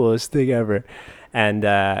 that's the coolest thing ever. And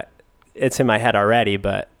it's in my head already,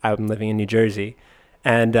 but I'm living in New Jersey.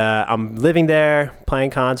 And I'm living there, playing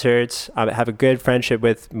concerts. I have a good friendship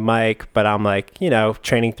with Mike, but I'm like,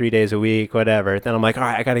 training 3 days a week, whatever. Then I'm like, all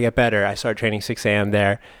right, I got to get better. I start training 6 a.m.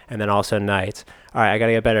 there, and then also nights. All right, I got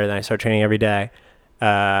to get better. Then I start training every day.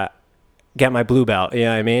 Get my blue belt. You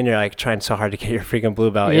know what I mean? You're like trying so hard to get your freaking blue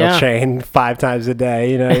belt. Yeah. You'll train 5 times a day.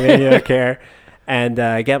 You know what I mean? You don't care. And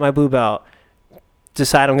get my blue belt.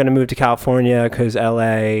 Decide I'm going to move to California because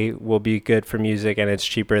LA will be good for music and it's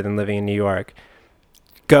cheaper than living in New York.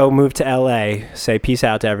 Go move to LA, say peace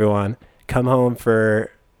out to everyone, come home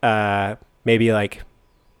for maybe like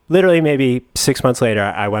literally maybe 6 months later,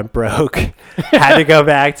 I went broke, had to go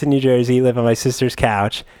back to New Jersey, live on my sister's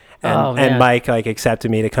couch. And Mike like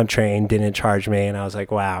accepted me to come train, didn't charge me. And I was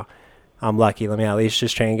like, wow, I'm lucky. Let me at least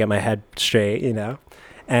just train, get my head straight, you know?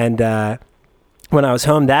 And when I was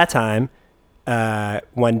home that time,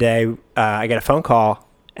 one day I get a phone call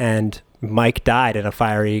and Mike died in a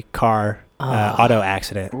fiery car auto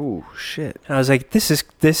accident. Oh shit! And I was like, this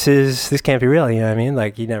can't be real. You know what I mean?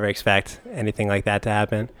 Like, you never expect anything like that to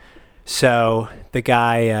happen. So the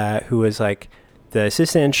guy who was like the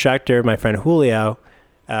assistant instructor, my friend Julio,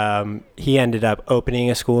 he ended up opening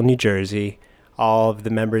a school in New Jersey. All of the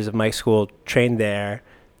members of my school trained there.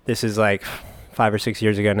 This is like 5 or 6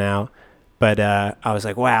 years ago now. But I was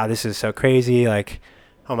like, wow, this is so crazy. Like,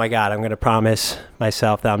 oh my God, I'm going to promise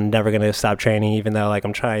myself that I'm never going to stop training, even though like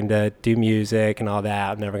I'm trying to do music and all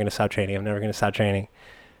that. I'm never going to stop training. I'm never going to stop training.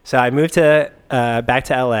 So I moved to back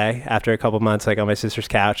to LA after a couple months, like on my sister's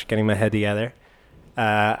couch, getting my head together.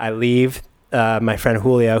 I leave my friend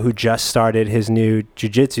Julio, who just started his new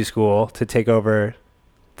jiu-jitsu school, to take over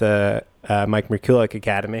the Mike Merkulik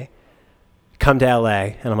Academy. Come to LA,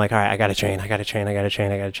 and I'm like, all right, I got to train.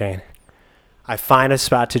 I find a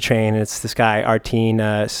spot to train, and it's this guy, Artin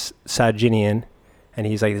Sajinian, and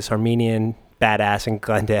he's like this Armenian badass in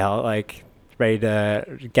Glendale, like ready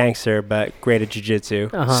to gangster, but great at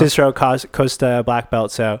jiu-jitsu. Cicero Costa black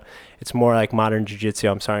belt, so it's more like modern jiu-jitsu.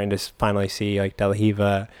 I'm starting to finally see like De La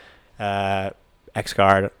Hiva,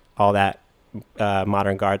 X-Guard, all that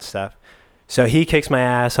modern guard stuff. So he kicks my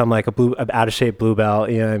ass. I'm like a out of shape blue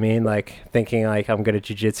belt, you know what I mean? Like thinking like I'm good at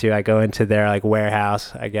jiu-jitsu. I go into their like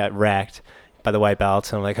warehouse, I get wrecked by the white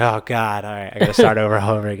belts, and I'm like, oh God, all right, I gotta start all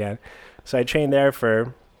over again. So I trained there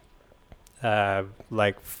for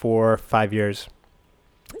like 4 or 5 years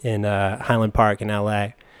in Highland Park in LA.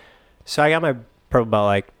 So I got my purple belt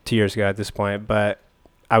like 2 years ago at this point, but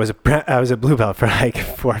I was a blue belt for like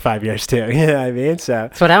 4 or 5 years too. You know what I mean? So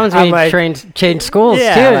that's what happens when you change schools too.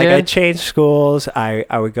 Like dude. I changed schools. I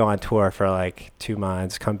would go on tour for like 2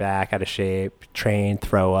 months, come back out of shape, train,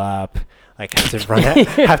 throw up. Like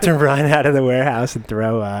have to run out of the warehouse and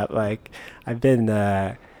throw up. Like I've been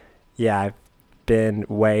I've been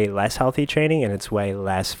way less healthy training, and it's way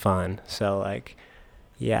less fun. So like,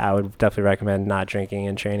 yeah, I would definitely recommend not drinking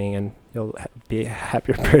and training, and you'll be a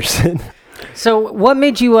happier person. So what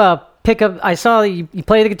made you pick up? I saw you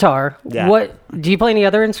play the guitar. Yeah. What do you play? Any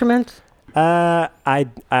other instruments?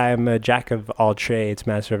 I'm a jack of all trades,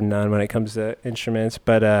 master of none when it comes to instruments.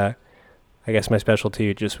 But I guess my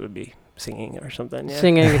specialty just would be singing or something. Yeah.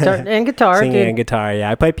 Singing and guitar. Singing and guitar.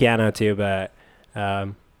 Yeah, I play piano too, but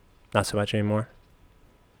not so much anymore.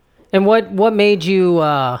 And what made you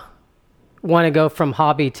want to go from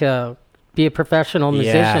hobby to be a professional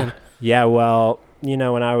musician? Yeah. Well, you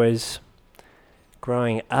know, when I was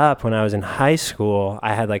growing up, when I was in high school,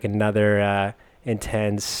 I had like another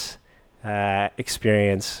intense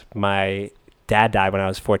experience. My dad died when I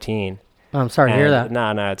was 14. I'm sorry to hear that.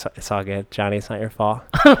 No, it's all good, Johnny. It's not your fault.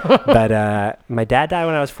 But my dad died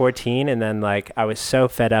when I was 14, and then like I was so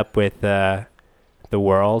fed up with the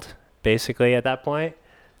world, basically at that point,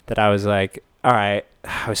 that I was like, all right.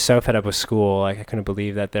 I was so fed up with school. Like I couldn't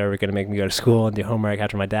believe that they were going to make me go to school and do homework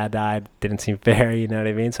after my dad died. Didn't seem fair, you know what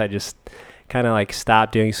I mean? So I just kind of like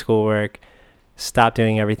stopped doing schoolwork, stopped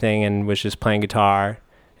doing everything, and was just playing guitar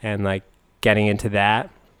and like getting into that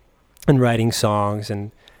and writing songs.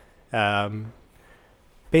 And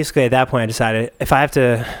basically at that point I decided if I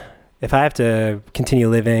have to continue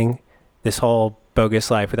living this whole bogus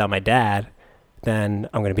life without my dad, then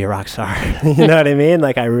I'm going to be a rock star. You know what I mean?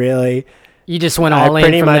 Like you just went all in. I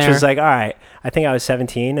pretty much there. was like, all right. I think I was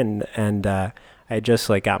 17, and I just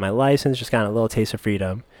like got my license, just got a little taste of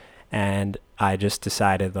freedom, and I just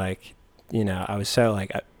decided like, you know, I was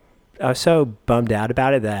so bummed out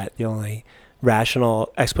about it that the only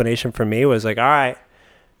rational explanation for me was like, all right,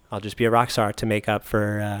 I'll just be a rock star to make up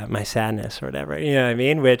for my sadness or whatever. You know what I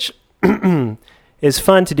mean? Which is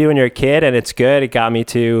fun to do when you're a kid, and it's good. It got me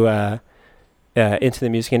to into the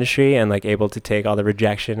music industry and like able to take all the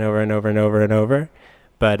rejection over and over and over and over.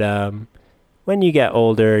 But when you get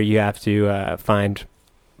older, you have to find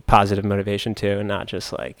positive motivation too, and not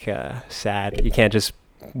just like sad. You can't just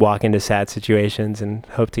walk into sad situations and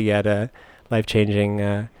hope to get a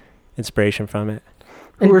life-changing inspiration from it.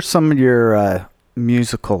 Who were some of your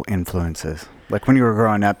musical influences? Like when you were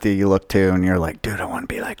growing up that you looked to and you're like, dude, I want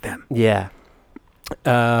to be like them. Yeah.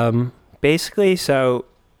 Basically, so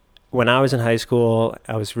when I was in high school,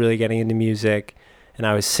 I was really getting into music, and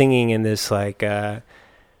I was singing in this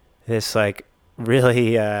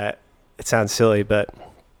really, it sounds silly, but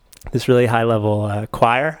this really high level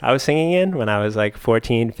choir I was singing in when I was like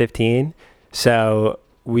 14, 15. So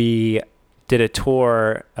we did a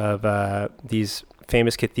tour of these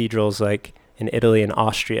famous cathedrals like in Italy and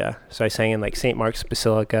Austria. So I sang in like St. Mark's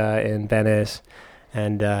Basilica in Venice,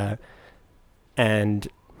 and it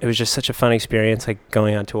was just such a fun experience, like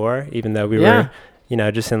going on tour, even though we were,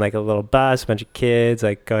 just in like a little bus, a bunch of kids,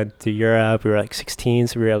 like going through Europe. We were like 16,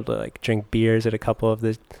 so we were able to like drink beers at a couple of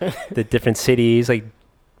the different cities, like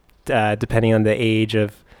depending on the age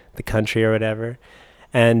of the country or whatever.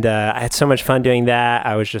 And I had so much fun doing that.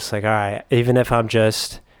 I was just like, all right, even if I'm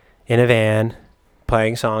just in a van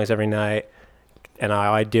playing songs every night, and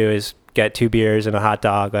all I do is get 2 beers and a hot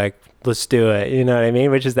dog, like, let's do it. You know what I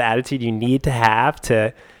mean? Which is the attitude you need to have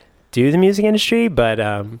to do the music industry, but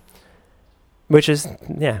which is,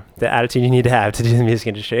 the attitude you need to have to do the music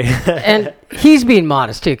industry. And he's being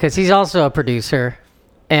modest too, because he's also a producer,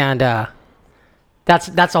 and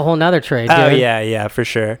that's a whole nother trade. Oh, dude. yeah, for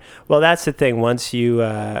sure. Well, that's the thing. Once you,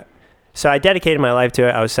 so I dedicated my life to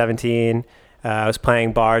it. I was 17. I was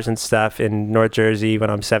playing bars and stuff in North Jersey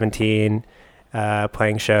when I'm 17.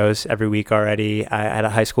 Playing shows every week already. I had a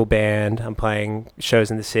high school band. I'm playing shows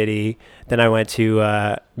in the city. Then I went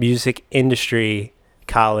to music industry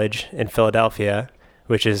college in Philadelphia,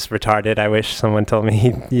 which is retarded. I wish someone told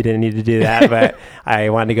me you didn't need to do that, but I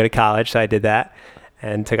wanted to go to college, so I did that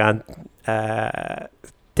and took on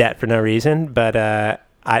debt for no reason. But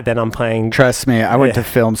then I'm playing. Trust me, I went to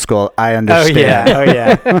film school. I understand. Oh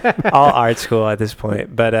yeah. All art school at this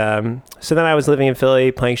point. But so then I was living in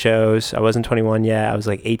Philly playing shows. I wasn't 21 yet. I was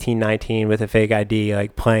like 18, 19 with a fake ID,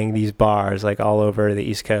 like playing these bars like all over the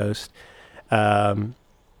East Coast.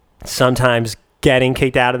 Sometimes getting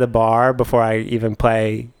kicked out of the bar before I even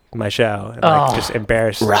play my show. And, like, just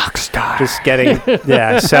embarrassed. Rock star. Just getting,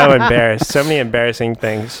 so embarrassed. So many embarrassing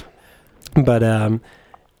things. But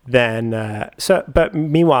but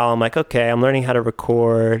meanwhile, I'm like, okay, I'm learning how to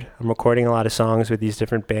record. I'm recording a lot of songs with these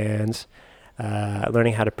different bands,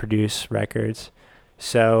 learning how to produce records.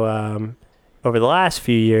 So over the last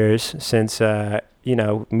few years, since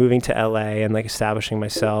moving to LA and like establishing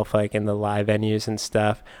myself like in the live venues and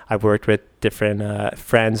stuff, I've worked with different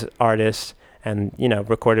friends, artists, and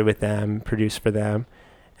recorded with them, produced for them,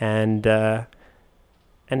 and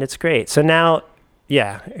it's great. So now.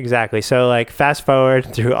 Yeah, exactly. So like fast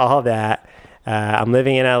forward through all that, I'm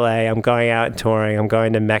living in LA, I'm going out and touring, I'm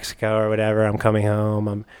going to Mexico or whatever, I'm coming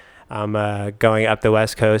home, I'm going up the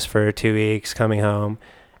West Coast for 2 weeks, coming home.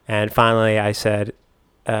 And finally I said,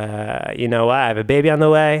 you know what, I have a baby on the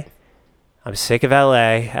way. I'm sick of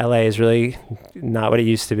LA. LA is really not what it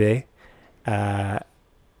used to be.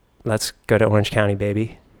 Let's go to Orange County,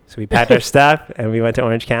 baby. So we packed our stuff and we went to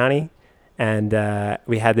Orange County. And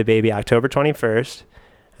we had the baby October 21st.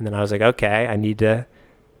 And then I was like, okay, I need to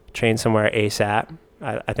train somewhere ASAP.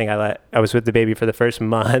 I think I was with the baby for the first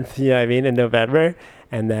month, in November.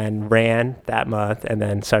 And then ran that month and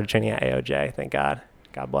then started training at AOJ. Thank God.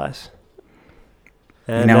 God bless.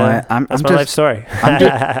 And, you know what? That's my life story.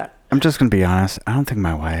 I'm just going to be honest. I don't think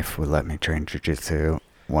my wife would let me train jiu-jitsu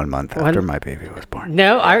 1 month after my baby was born.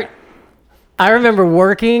 No, I remember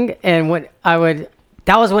working, and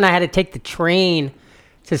that was when I had to take the train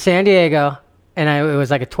to San Diego, and it was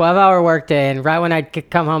like a 12-hour work day. And right when I'd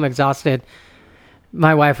come home exhausted,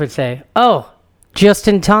 my wife would say, "Oh, just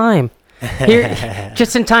in time. Here,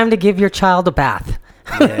 just in time to give your child a bath."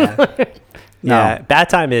 Yeah, bath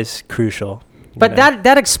time is crucial. But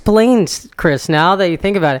that explains, Chris, now that you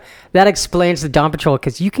think about it, that explains the Dawn Patrol,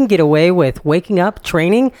 because you can get away with waking up,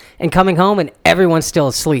 training, and coming home, and everyone's still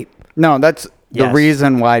asleep. No, that's the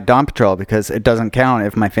reason why Dawn Patrol, because it doesn't count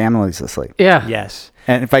if my family's asleep. Yeah. Yes.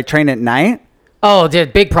 And if I train at night. Oh,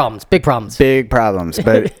 dude, big problems. Big problems.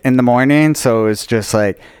 But in the morning, so it's just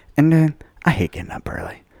like, and then I hate getting up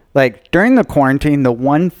early. Like during the quarantine, the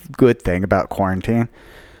one good thing about quarantine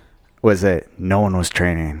was that no one was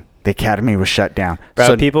training. The academy was shut down. Bro,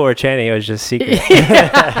 so people were chanting. It was just secret.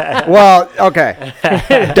 Well, okay.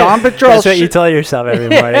 Dawn Patrol. That's what you tell yourself every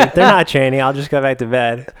morning. They're not training. I'll just go back to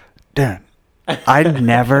bed. Dude, I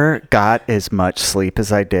never got as much sleep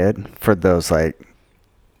as I did for those like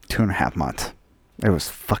 2.5 months. It was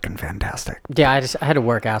fucking fantastic. Yeah, I had to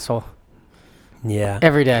work, asshole. Yeah.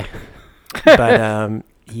 Every day. But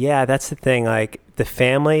yeah, that's the thing. Like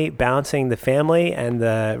balancing the family and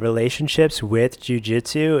the relationships with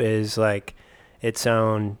jiu-jitsu is like its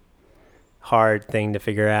own hard thing to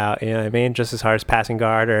figure out. You know what I mean? Just as hard as passing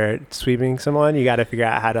guard or sweeping someone, you got to figure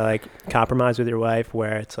out how to like compromise with your wife,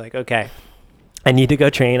 where it's like, okay, I need to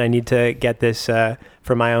go train. I need to get this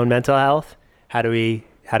for my own mental health. How do we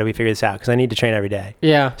figure this out? Because I need to train every day.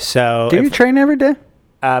 Yeah. So Do you train every day?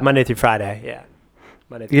 Monday through Friday. Yeah.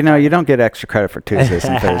 Monday through You know, Friday. you don't get extra credit for Tuesdays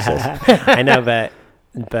and Thursdays. I know, but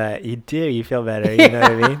you do. You feel better. You know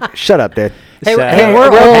what I mean? Shut up, dude. Hey, So- hey, we're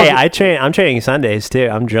old. Hey, I'm training Sundays too.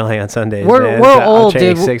 I'm drilling on Sundays. We're man. old, I'm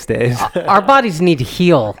training dude. 6 days. Our bodies need to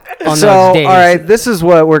heal on So, those days. all right, this is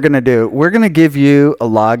what we're going to do. We're going to give you a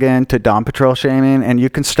login to Dawn Patrol Shaming, and you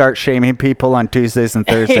can start shaming people on Tuesdays and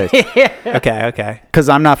Thursdays. Okay. Because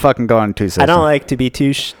I'm not fucking going on Tuesdays. I don't like to be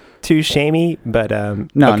too shamey, but No,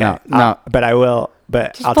 okay. no. But I will.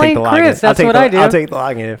 But Just I'll take blame the login. Chris, that's I'll take what the, I do. I'll take the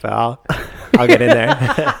login if I'll get in there.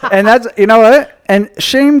 And that's, you know what? And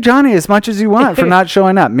shame Johnny as much as you want for not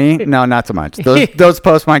showing up. Me? No, not so much. Those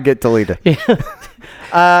posts might get deleted.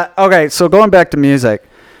 Okay, so going back to music.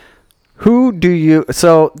 Who do you...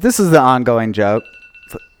 So this is the ongoing joke.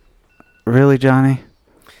 Really, Johnny?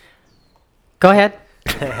 Go ahead.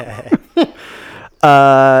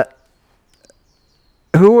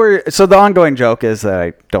 So the ongoing joke is that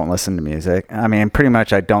I don't listen to music. I mean, pretty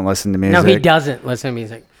much I don't listen to music. No, he doesn't listen to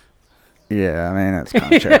music. Yeah, I mean, that's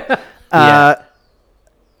kind of true.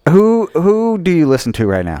 Who do you listen to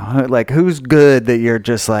right now? Like, who's good that you're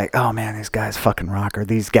just like, oh man, these guys fucking rock, or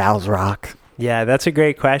these gals rock? Yeah, that's a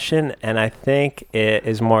great question, and I think it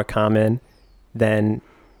is more common than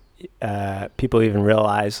people even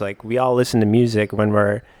realize. Like, we all listen to music when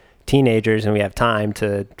we're teenagers and we have time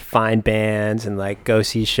to find bands and like go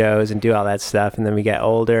see shows and do all that stuff, and then we get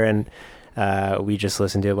older and we just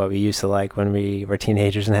listen to what we used to like when we were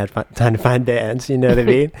teenagers and had time to find bands, you know what I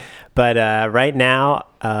mean? But right now,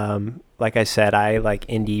 like I said, I like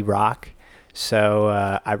indie rock, so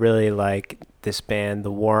I really like this band,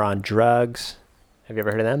 The War on Drugs. Have you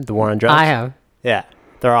ever heard of them? The War on Drugs? I have. Yeah,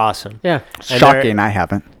 they're awesome. Yeah. And Shocking, I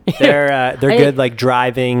haven't. They're good, like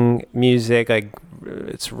driving music, like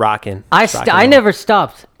it's rocking. I never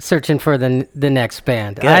stopped searching for the next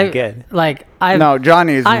band. Good. Like I No,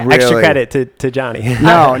 Johnny's really... Extra credit to Johnny.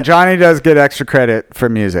 No, Johnny does get extra credit for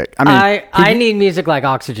music. I mean, I need music like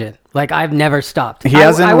oxygen. Like I've never stopped. He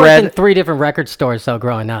hasn't I worked read- in 3 different record stores though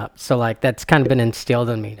growing up. So like that's kind of been instilled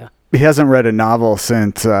in me. he hasn't read a novel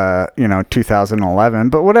since 2011.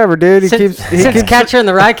 But whatever, dude. He Since keeps. Catcher in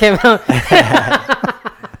the Rye came out.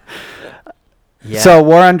 Yeah. So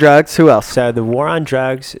War on Drugs. Who else? So the War on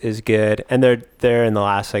Drugs is good, and they're in the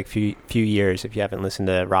last like few years. If you haven't listened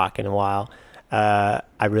to rock in a while, I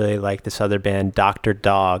really like this other band, Dr.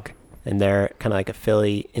 Dog, and they're kind of like a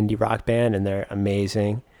Philly indie rock band, and they're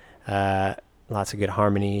amazing. Lots of good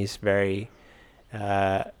harmonies, very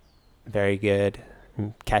good,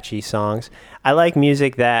 catchy songs. I like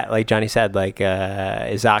music that, like Johnny said, like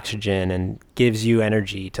is oxygen and gives you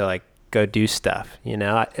energy to like go do stuff. You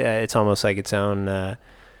know, it's almost like its own.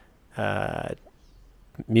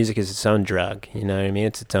 Music is its own drug. You know what I mean?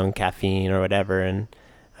 It's its own caffeine or whatever, and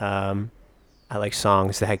I like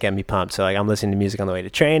songs that get me pumped. So like I'm listening to music on the way to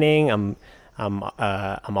training. I'm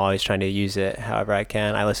always trying to use it however I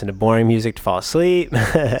can. I listen to boring music to fall asleep.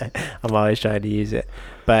 I'm always trying to use it.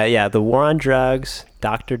 But yeah, The War on Drugs,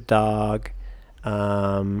 Dr. Dog.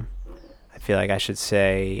 I feel like I should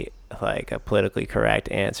say like a politically correct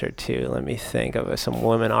answer to. Let me think of some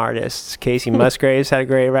women artists. Casey Musgraves had a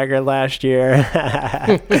great record last year.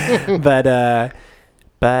 but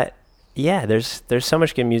yeah, there's so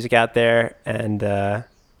much good music out there, and I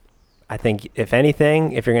think if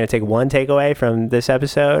anything, if you're going to take one takeaway from this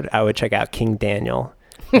episode, I would check out King Daniel.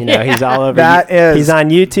 You know, he's all over. He's on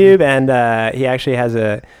YouTube, and he actually has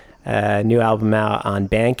a new album out on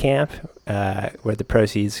Bandcamp, where the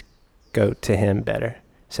proceeds go to him better.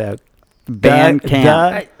 So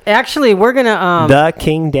Bandcamp. Actually, we're gonna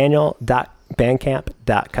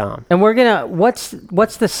thekingdaniel.bandcamp.com. and we're gonna what's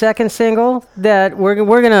the second single that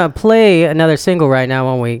we're gonna play another single right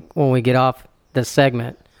now when we get off this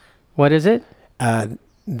segment. What is it?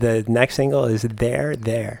 The next single is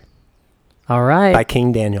There All right. by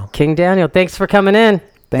King Daniel. King Daniel, thanks for coming in.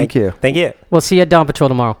 Thank you. Thank you. We'll see you at Dawn Patrol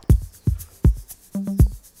tomorrow.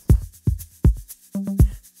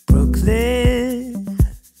 Brooklyn,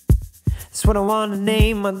 that's what I want to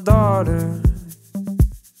name my daughter.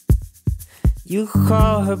 You could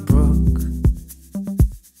call her Brooke,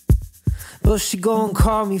 but she gon'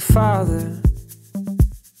 call me father.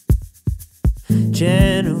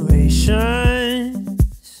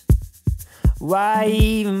 Generations, why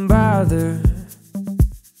even bother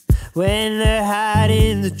when they're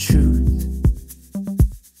hiding the truth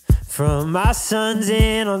from our sons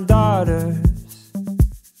and our daughters?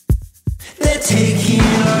 They're taking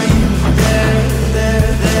on you, there.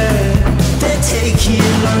 They're taking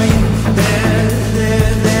on you, there.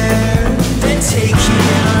 They're taking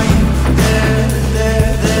on you, there.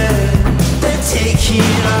 They're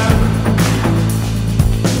taking on.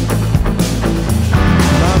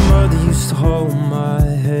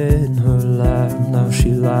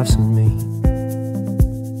 laughs at me.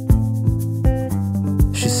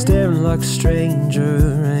 She's staring like a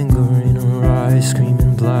stranger, anger in her eyes,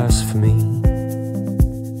 screaming blasphemy.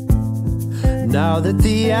 Now that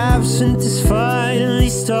the absent is finally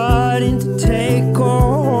starting to take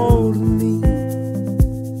hold of me,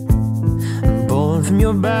 I'm born from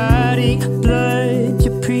your body, blood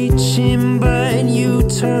you're preaching, but you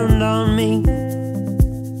turned on me.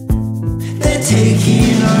 They're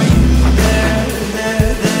taking on you, there,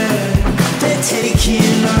 there, there. They're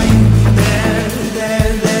taking on you, there,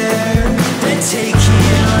 there, there. They're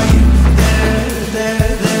taking on you, there,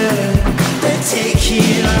 there, there. They're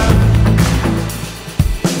taking on you.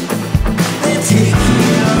 They're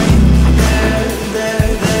taking on you, there,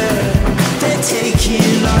 there, there. They're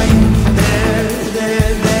taking on you, there,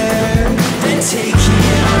 there, there. They're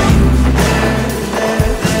taking on you, there,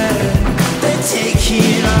 there, there. They're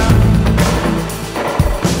taking on you.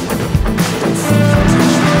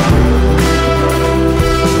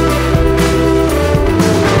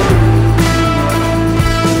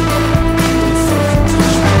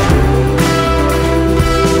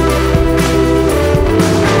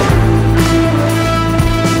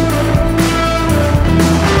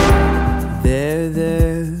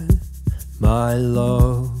 My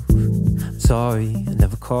love, sorry I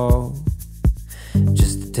never called,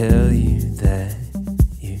 just to tell you that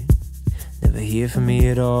you never hear from me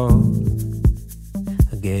at all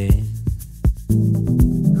again.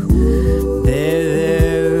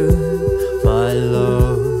 There, my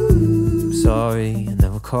love, sorry I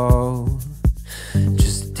never called,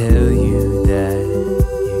 just to tell you that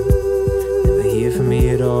you never hear from me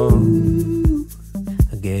at all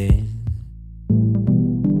again.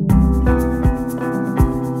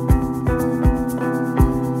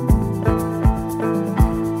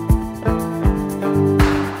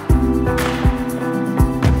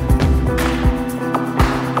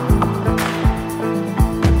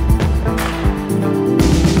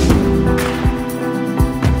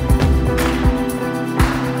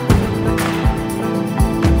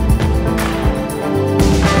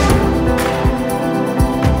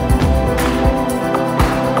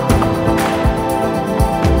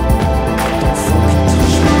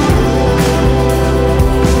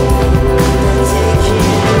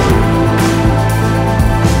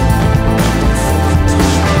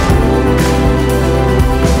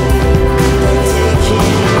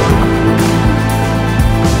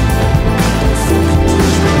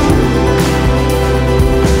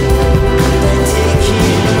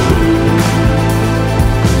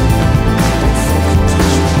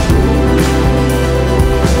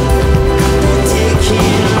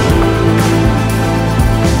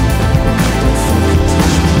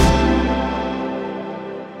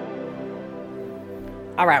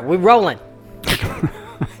 All right, we're rolling.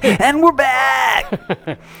 And we're back.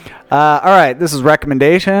 All right, this is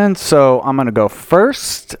recommendations. So I'm going to go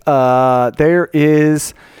first. There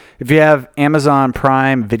is, if you have Amazon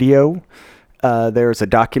Prime Video, there's a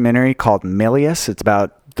documentary called Milius. It's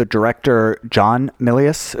about the director John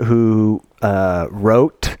Milius, who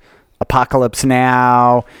wrote Apocalypse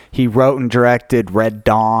Now. He wrote and directed Red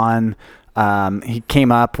Dawn. He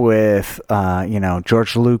came up with,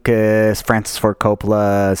 George Lucas, Francis Ford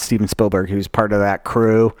Coppola, Steven Spielberg, who's part of that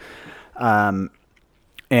crew. And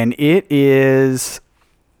it is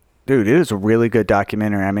a really good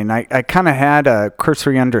documentary. I mean, I kind of had a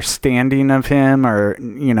cursory understanding of him, or,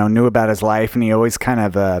 knew about his life, and he always kind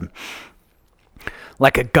of,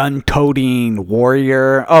 like a gun-toting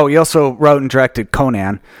warrior. Oh, he also wrote and directed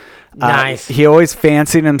Conan. Nice. He always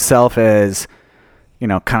fancied himself as,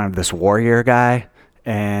 kind of this warrior guy,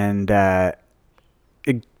 and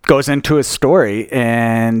it goes into his story,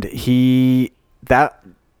 and that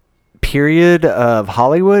period of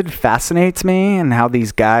Hollywood fascinates me, and how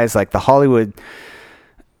these guys, like the Hollywood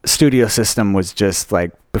studio system was just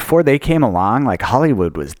like, before they came along, like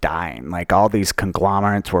Hollywood was dying, like all these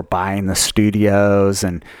conglomerates were buying the studios,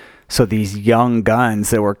 and so these young guns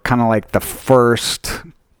that were kind of like the first,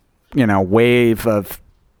 wave of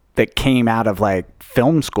that came out of like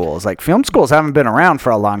film schools. Like film schools haven't been around for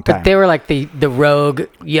a long time. But they were like the rogue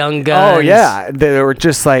young guns. Oh yeah, they were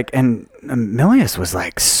just like, and Milius was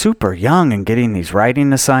like super young and getting these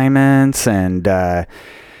writing assignments, and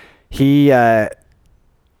he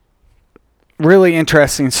really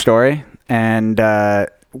interesting story. And I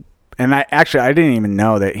didn't even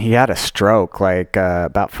know that he had a stroke like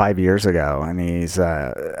about 5 years ago, and he's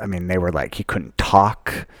they were like, he couldn't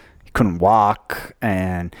talk, he couldn't walk,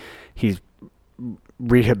 and he's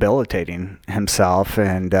rehabilitating himself,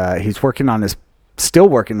 and he's working on his still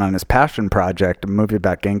working on his passion project, a movie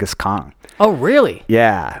about Genghis Khan. Oh, really?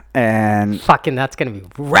 Yeah, and Fucking, that's gonna be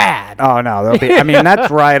rad. oh no, there'll be. I mean, that's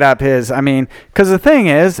right up his. I mean, because the thing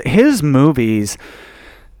is, his movies,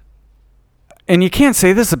 and you can't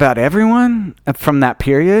say this about everyone from that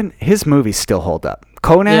period. His movies still hold up.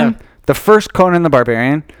 Conan, Yeah. the first Conan the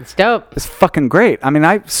Barbarian, It's dope. is fucking great. I mean,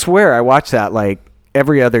 I swear I watch that like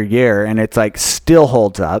every other year, and it's like still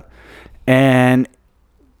holds up. And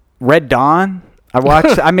Red Dawn,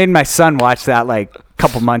 I made my son watch that like a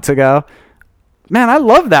couple months ago. Man, I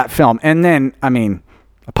love that film. And then, I mean,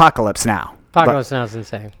 Apocalypse Now. Apocalypse Now is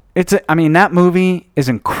insane. I mean, that movie is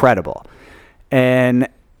incredible. And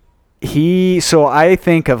so I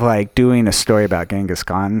think of like doing a story about Genghis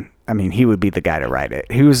Khan. I mean, he would be the guy to write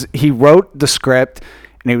it. He wrote the script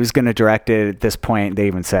and he was going to direct it at this point. They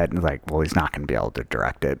even said like, well, he's not going to be able to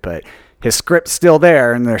direct it, but his script's still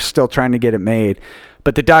there and they're still trying to get it made.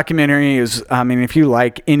 But the documentary is, I mean, if you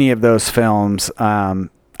like any of those films, I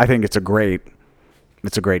think it's a great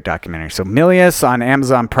documentary. So Milius on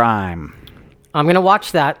Amazon Prime. I'm gonna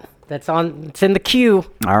watch that. It's in the queue.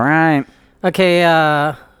 All right. Okay,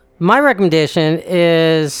 my recommendation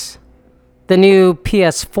is the new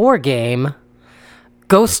PS4 game,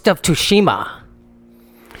 Ghost of Tsushima.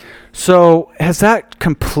 So has that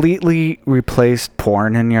completely replaced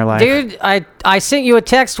porn in your life? Dude, I sent you a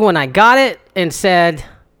text when I got it and said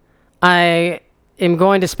I am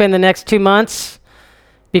going to spend the next 2 months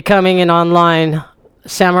becoming an online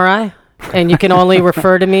samurai, and you can only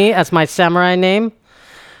refer to me as my samurai name,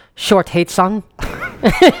 Short Hate Son.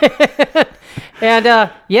 And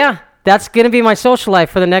yeah, that's gonna be my social life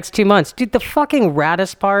for the next 2 months, dude. The fucking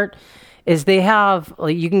raddest part is they have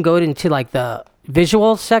like, you can go into like the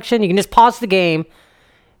visual section. You can just pause the game,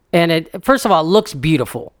 and it first of all it looks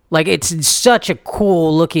beautiful. Like it's such a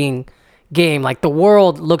cool looking game. Like the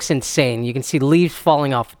world looks insane. You can see leaves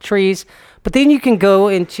falling off trees, but then you can go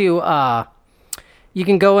into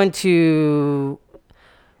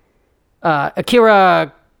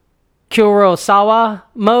Akira Kurosawa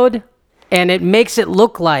mode, and it makes it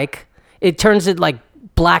look like it turns it like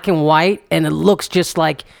black and white, and it looks just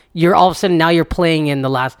like you're all of a sudden now you're playing in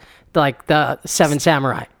the Seven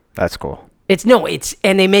Samurai. That's cool.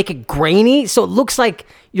 And they make it grainy, so it looks like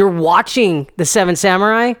you're watching the Seven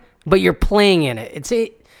Samurai, but you're playing in it.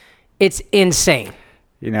 It's insane.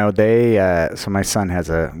 You know, so my son has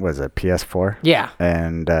a PS4. Yeah.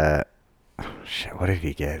 And shit, what did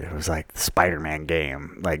he get? It was like the Spider-Man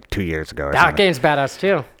game like 2 years ago or That something. game's badass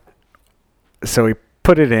too. So he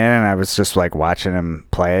put it in and I was just like watching him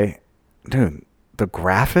play. Dude, the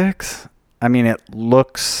graphics, I mean, it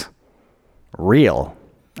looks real.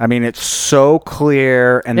 I mean, it's so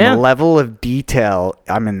clear, and Yeah. the level of detail,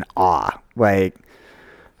 I'm in awe. Like,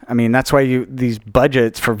 I mean, that's why these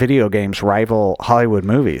budgets for video games rival Hollywood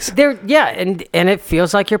movies. And it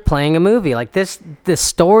feels like you're playing a movie. Like the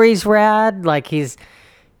story's rad. Like his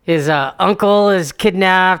uncle is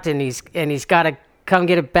kidnapped, and he's got to come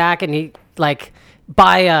get it back, and he like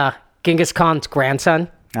by Genghis Khan's grandson.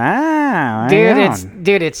 Ah,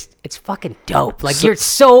 It's fucking dope. Like you're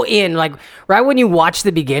so in. Like right when you watch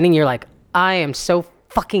the beginning, you're like, I am so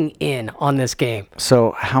fucking in on this game.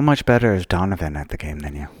 So how much better is Donovan at the game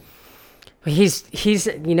than you? He's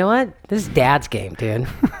you know what? This is Dad's game, dude.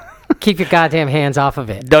 Keep your goddamn hands off of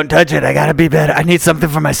it. Don't touch it. I gotta be better. I need something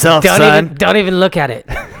for myself, son. Don't even look at it.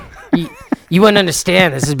 You wouldn't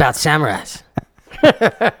understand. This is about samurais.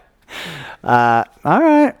 All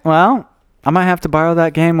right. Well, I might have to borrow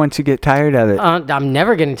that game once you get tired of it. I'm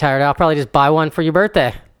never getting tired. I'll probably just buy one for your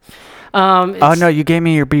birthday. Oh no, you gave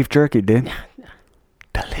me your beef jerky, dude.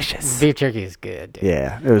 Delicious. Beef jerky is good, dude.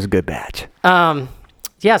 Yeah, it was a good batch.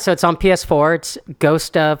 Yeah, so it's on PS4. It's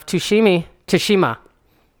Ghost of Tsushima.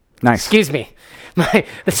 Nice. Excuse me. The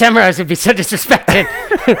samurais would be so disrespected.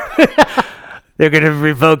 They're gonna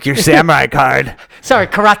revoke your samurai card. Sorry,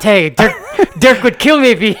 karate. Dirk would kill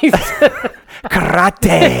me if he...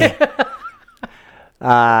 Karate.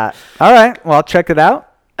 All right. Well, I'll check it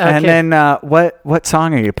out. Okay. And then what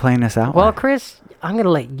song are you playing us out Well, with? Chris, I'm going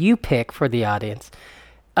to let you pick for the audience.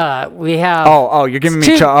 We have... Oh, you're giving me...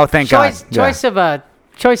 thank God. Yeah.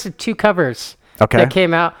 Choice of two covers Okay. that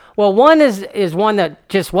came out. Well, one is one that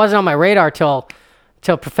just wasn't on my radar till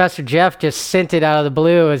Professor Jeff just sent it out of the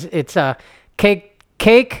blue. It's Cake,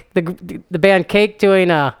 the band Cake doing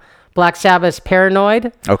Black Sabbath's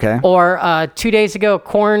Paranoid. Okay. Or 2 days ago,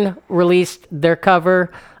 Korn released their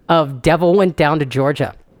cover of Devil Went Down to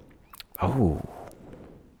Georgia. Oh.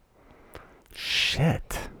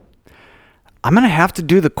 Shit. I'm gonna have to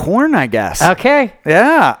do the corn, I guess. Okay.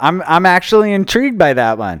 Yeah, I'm actually intrigued by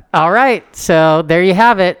that one. All right. So there you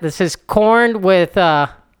have it. This is Korn with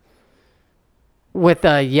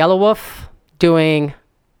Yellow Wolf doing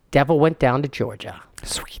 "Devil Went Down to Georgia."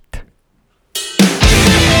 Sweet.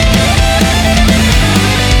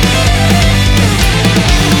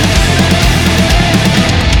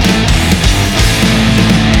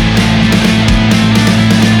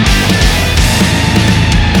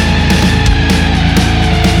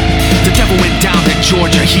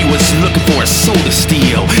 Georgia, he was looking for a soul to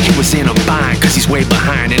steal. He was in a bind cause he's way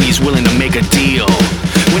behind and he's willing to make a deal.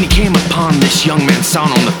 When he came upon this young man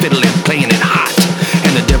sound on the fiddle and playing it hot,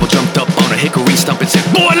 and the devil jumped up on a hickory stump and said,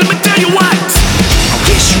 boy, let me tell you what. I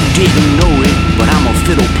guess you didn't know it, but I'm a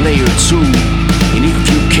fiddle player too. And if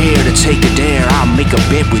you care to take a dare, I'll make a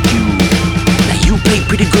bet with you. Now you play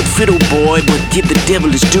pretty good fiddle, boy, but give the devil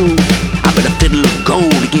his due. I bet a fiddle of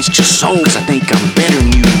gold against your soul, cause I think I'm better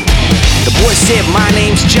than you. The boy said my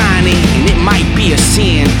name's Johnny, and it might be a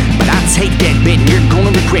sin, but I take that bet and you're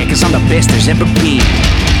gonna regret, cause I'm the best there's ever been.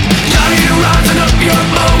 Johnny, rising up your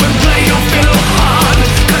bow and play your fiddle hard,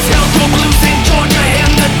 cause hell's broke loose in Georgia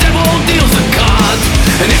and the devil deals the cards.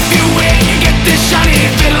 And if you win, you get this shiny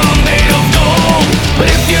fiddle made of gold, but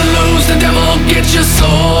if you lose, the devil gets your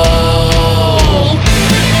soul.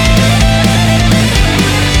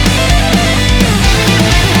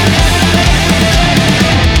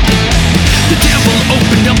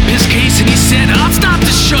 Opened up his case and he said, I'll start the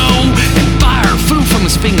show. And fire flew from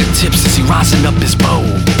his fingertips as he rosined up his bow.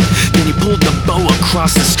 Then he pulled the bow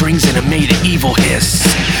across the strings and it made an evil hiss.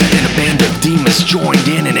 And a band of demons joined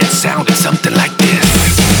in and it sounded something like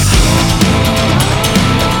this.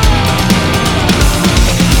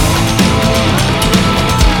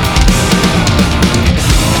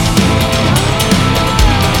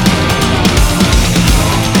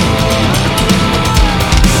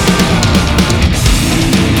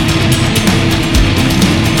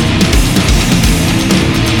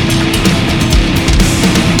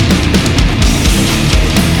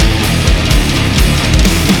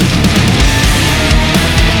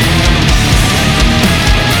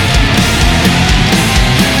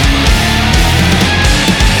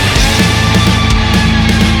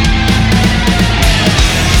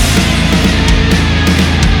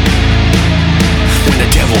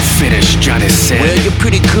 Johnny said, well, you're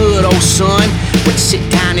pretty good, old son, but sit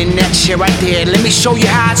down in that chair right there. Let me show you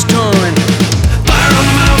how it's done. Fire on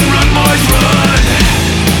the mountain, run, boys, run.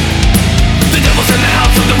 The devil's in the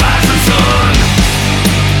house of the rising sun.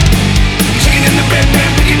 Chicken in the bedpan,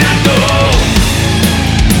 picking that dough.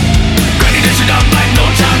 Granny dish it up like no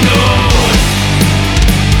time, no.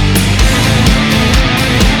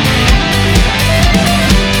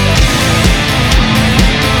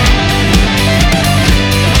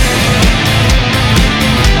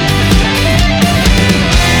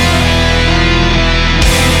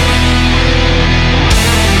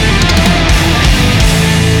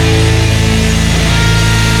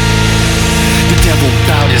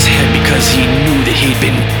 He knew that he'd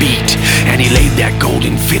been beat, and he laid that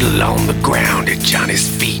golden fiddle on the ground at Johnny's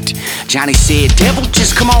feet. Johnny said, devil,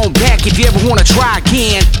 just come on back if you ever wanna try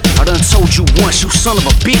again. I done told you once, you son of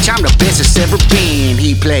a bitch, I'm the best it's ever been.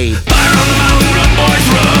 He played Fire on the mountain, run, boys,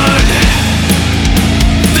 run.